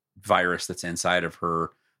this virus that's inside of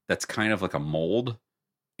her that's kind of like a mold.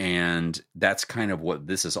 And that's kind of what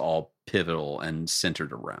this is all pivotal and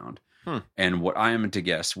centered around. And what I am to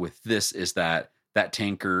guess with this is that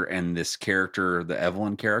tanker and this character, the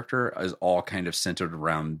Evelyn character, is all kind of centered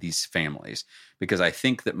around these families. Because I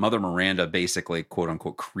think that Mother Miranda basically, quote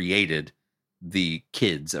unquote, created the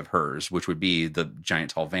kids of hers, which would be the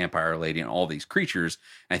giant tall vampire lady and all these creatures.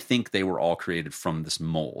 I think they were all created from this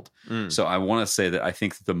mold. So I want to say that I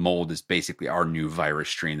think that the mold is basically our new virus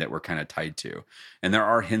strain that we're kind of tied to. And there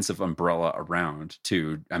are hints of Umbrella around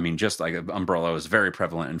too. I mean, just like Umbrella was very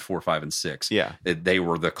prevalent in 4, 5, and 6. Yeah. They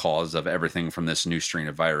were the cause of everything from this new strain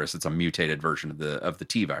of virus. It's a mutated version of the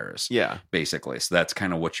T virus. Yeah. Basically. So that's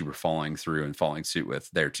kind of what you were following through and following suit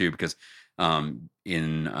with there too, because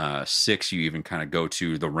in 6, you even kind of go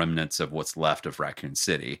to the remnants of what's left of Raccoon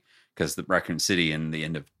City, because the Raccoon City in the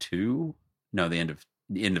end of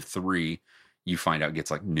 3, you find out gets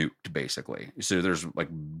like nuked basically. So there's like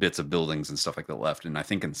bits of buildings and stuff like that left. And I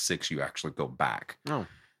think in 6, you actually go back. Oh,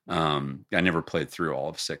 I never played through all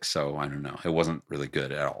of 6, so I don't know. It wasn't really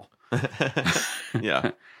good at all.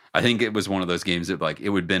 Yeah. I think it was one of those games that like it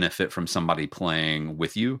would benefit from somebody playing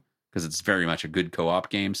with you, because it's very much a good co-op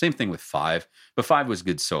game. Same thing with 5, but 5 was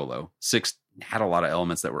good solo. 6 had a lot of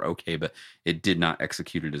elements that were okay, but it did not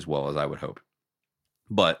execute it as well as I would hope.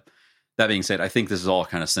 But that being said, I think this is all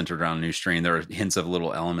kind of centered around New Strain. There are hints of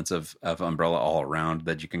little elements of Umbrella all around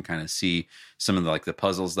that you can kind of see. Some of the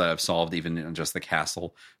puzzles that I've solved, even in just the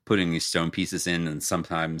castle, putting these stone pieces in, and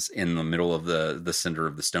sometimes in the middle of the center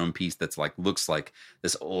of the stone piece that's like looks like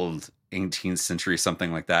this old 18th century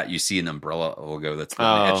something like that. You see an Umbrella logo that's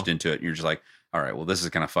etched into it, and you're just like, all right, well, this is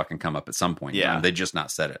going to fucking come up at some point. Yeah, they just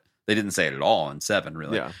not said it. They didn't say it at all in 7,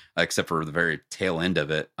 really, except for the very tail end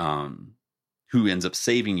of it. Who ends up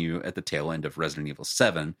saving you at the tail end of Resident Evil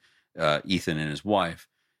 7, Ethan and his wife,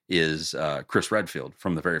 is Chris Redfield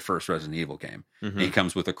from the very first Resident Evil game. And he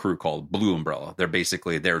comes with a crew called Blue Umbrella. They're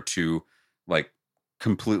basically there to like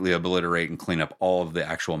completely obliterate and clean up all of the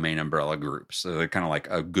actual main Umbrella groups. So they're kind of like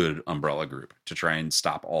a good Umbrella group to try and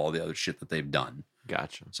stop all the other shit that they've done.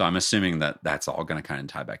 Gotcha. So I'm assuming that that's all going to kind of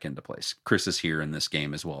tie back into place. Chris is here in this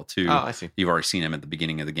game as well too. Oh, I see. You've already seen him at the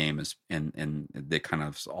beginning of the game, and they kind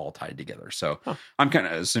of all tied together. So I'm kind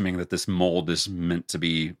of assuming that this mold is meant to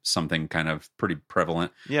be something kind of pretty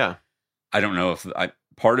prevalent. Yeah. I don't know if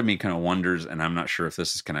part of me kind of wonders, and I'm not sure if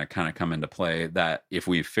this is going to kind of come into play, that if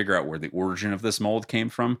we figure out where the origin of this mold came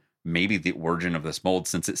from, maybe the origin of this mold,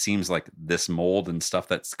 since it seems like this mold and stuff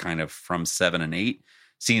that's kind of from 7 and 8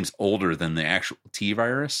 seems older than the actual T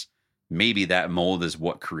virus. Maybe that mold is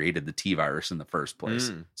what created the T virus in the first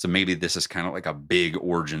place. So maybe this is kind of like a big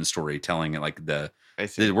origin story, telling it like we're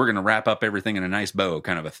going to wrap up everything in a nice bow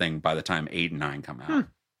kind of a thing by the time 8 and 9 come out.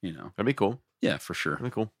 You know, that'd be cool. Yeah, for sure.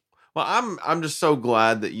 That'd be cool. Well, I'm just so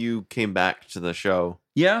glad that you came back to the show.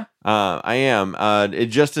 Yeah, I am. It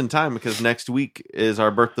just in time, because next week is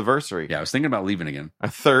our birthday-versary. Yeah, I was thinking about leaving again. Our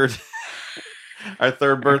third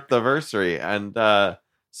birthday-versary, and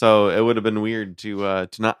so it would have been weird to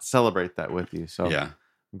not celebrate that with you. So yeah,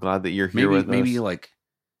 I'm glad that you're here with us. Maybe like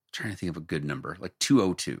trying to think of a good number, like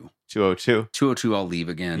 202. 202. 202. I'll leave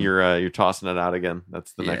again. You're tossing it out again.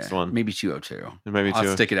 That's the next one. Maybe 202. Maybe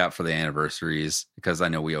I'll stick it out for the anniversaries, because I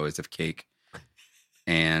know we always have cake,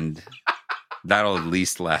 and that'll at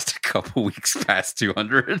least last a couple weeks past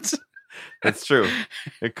 200. That's true.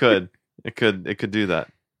 It could do that.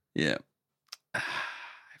 Yeah. I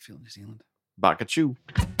feel New Zealand. Bakachu.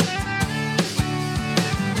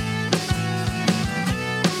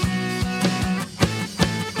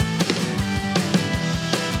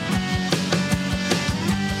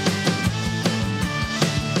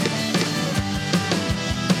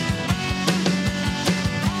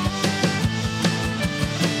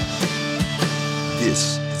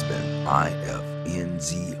 This has been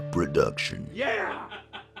IFNZ Production. Yeah!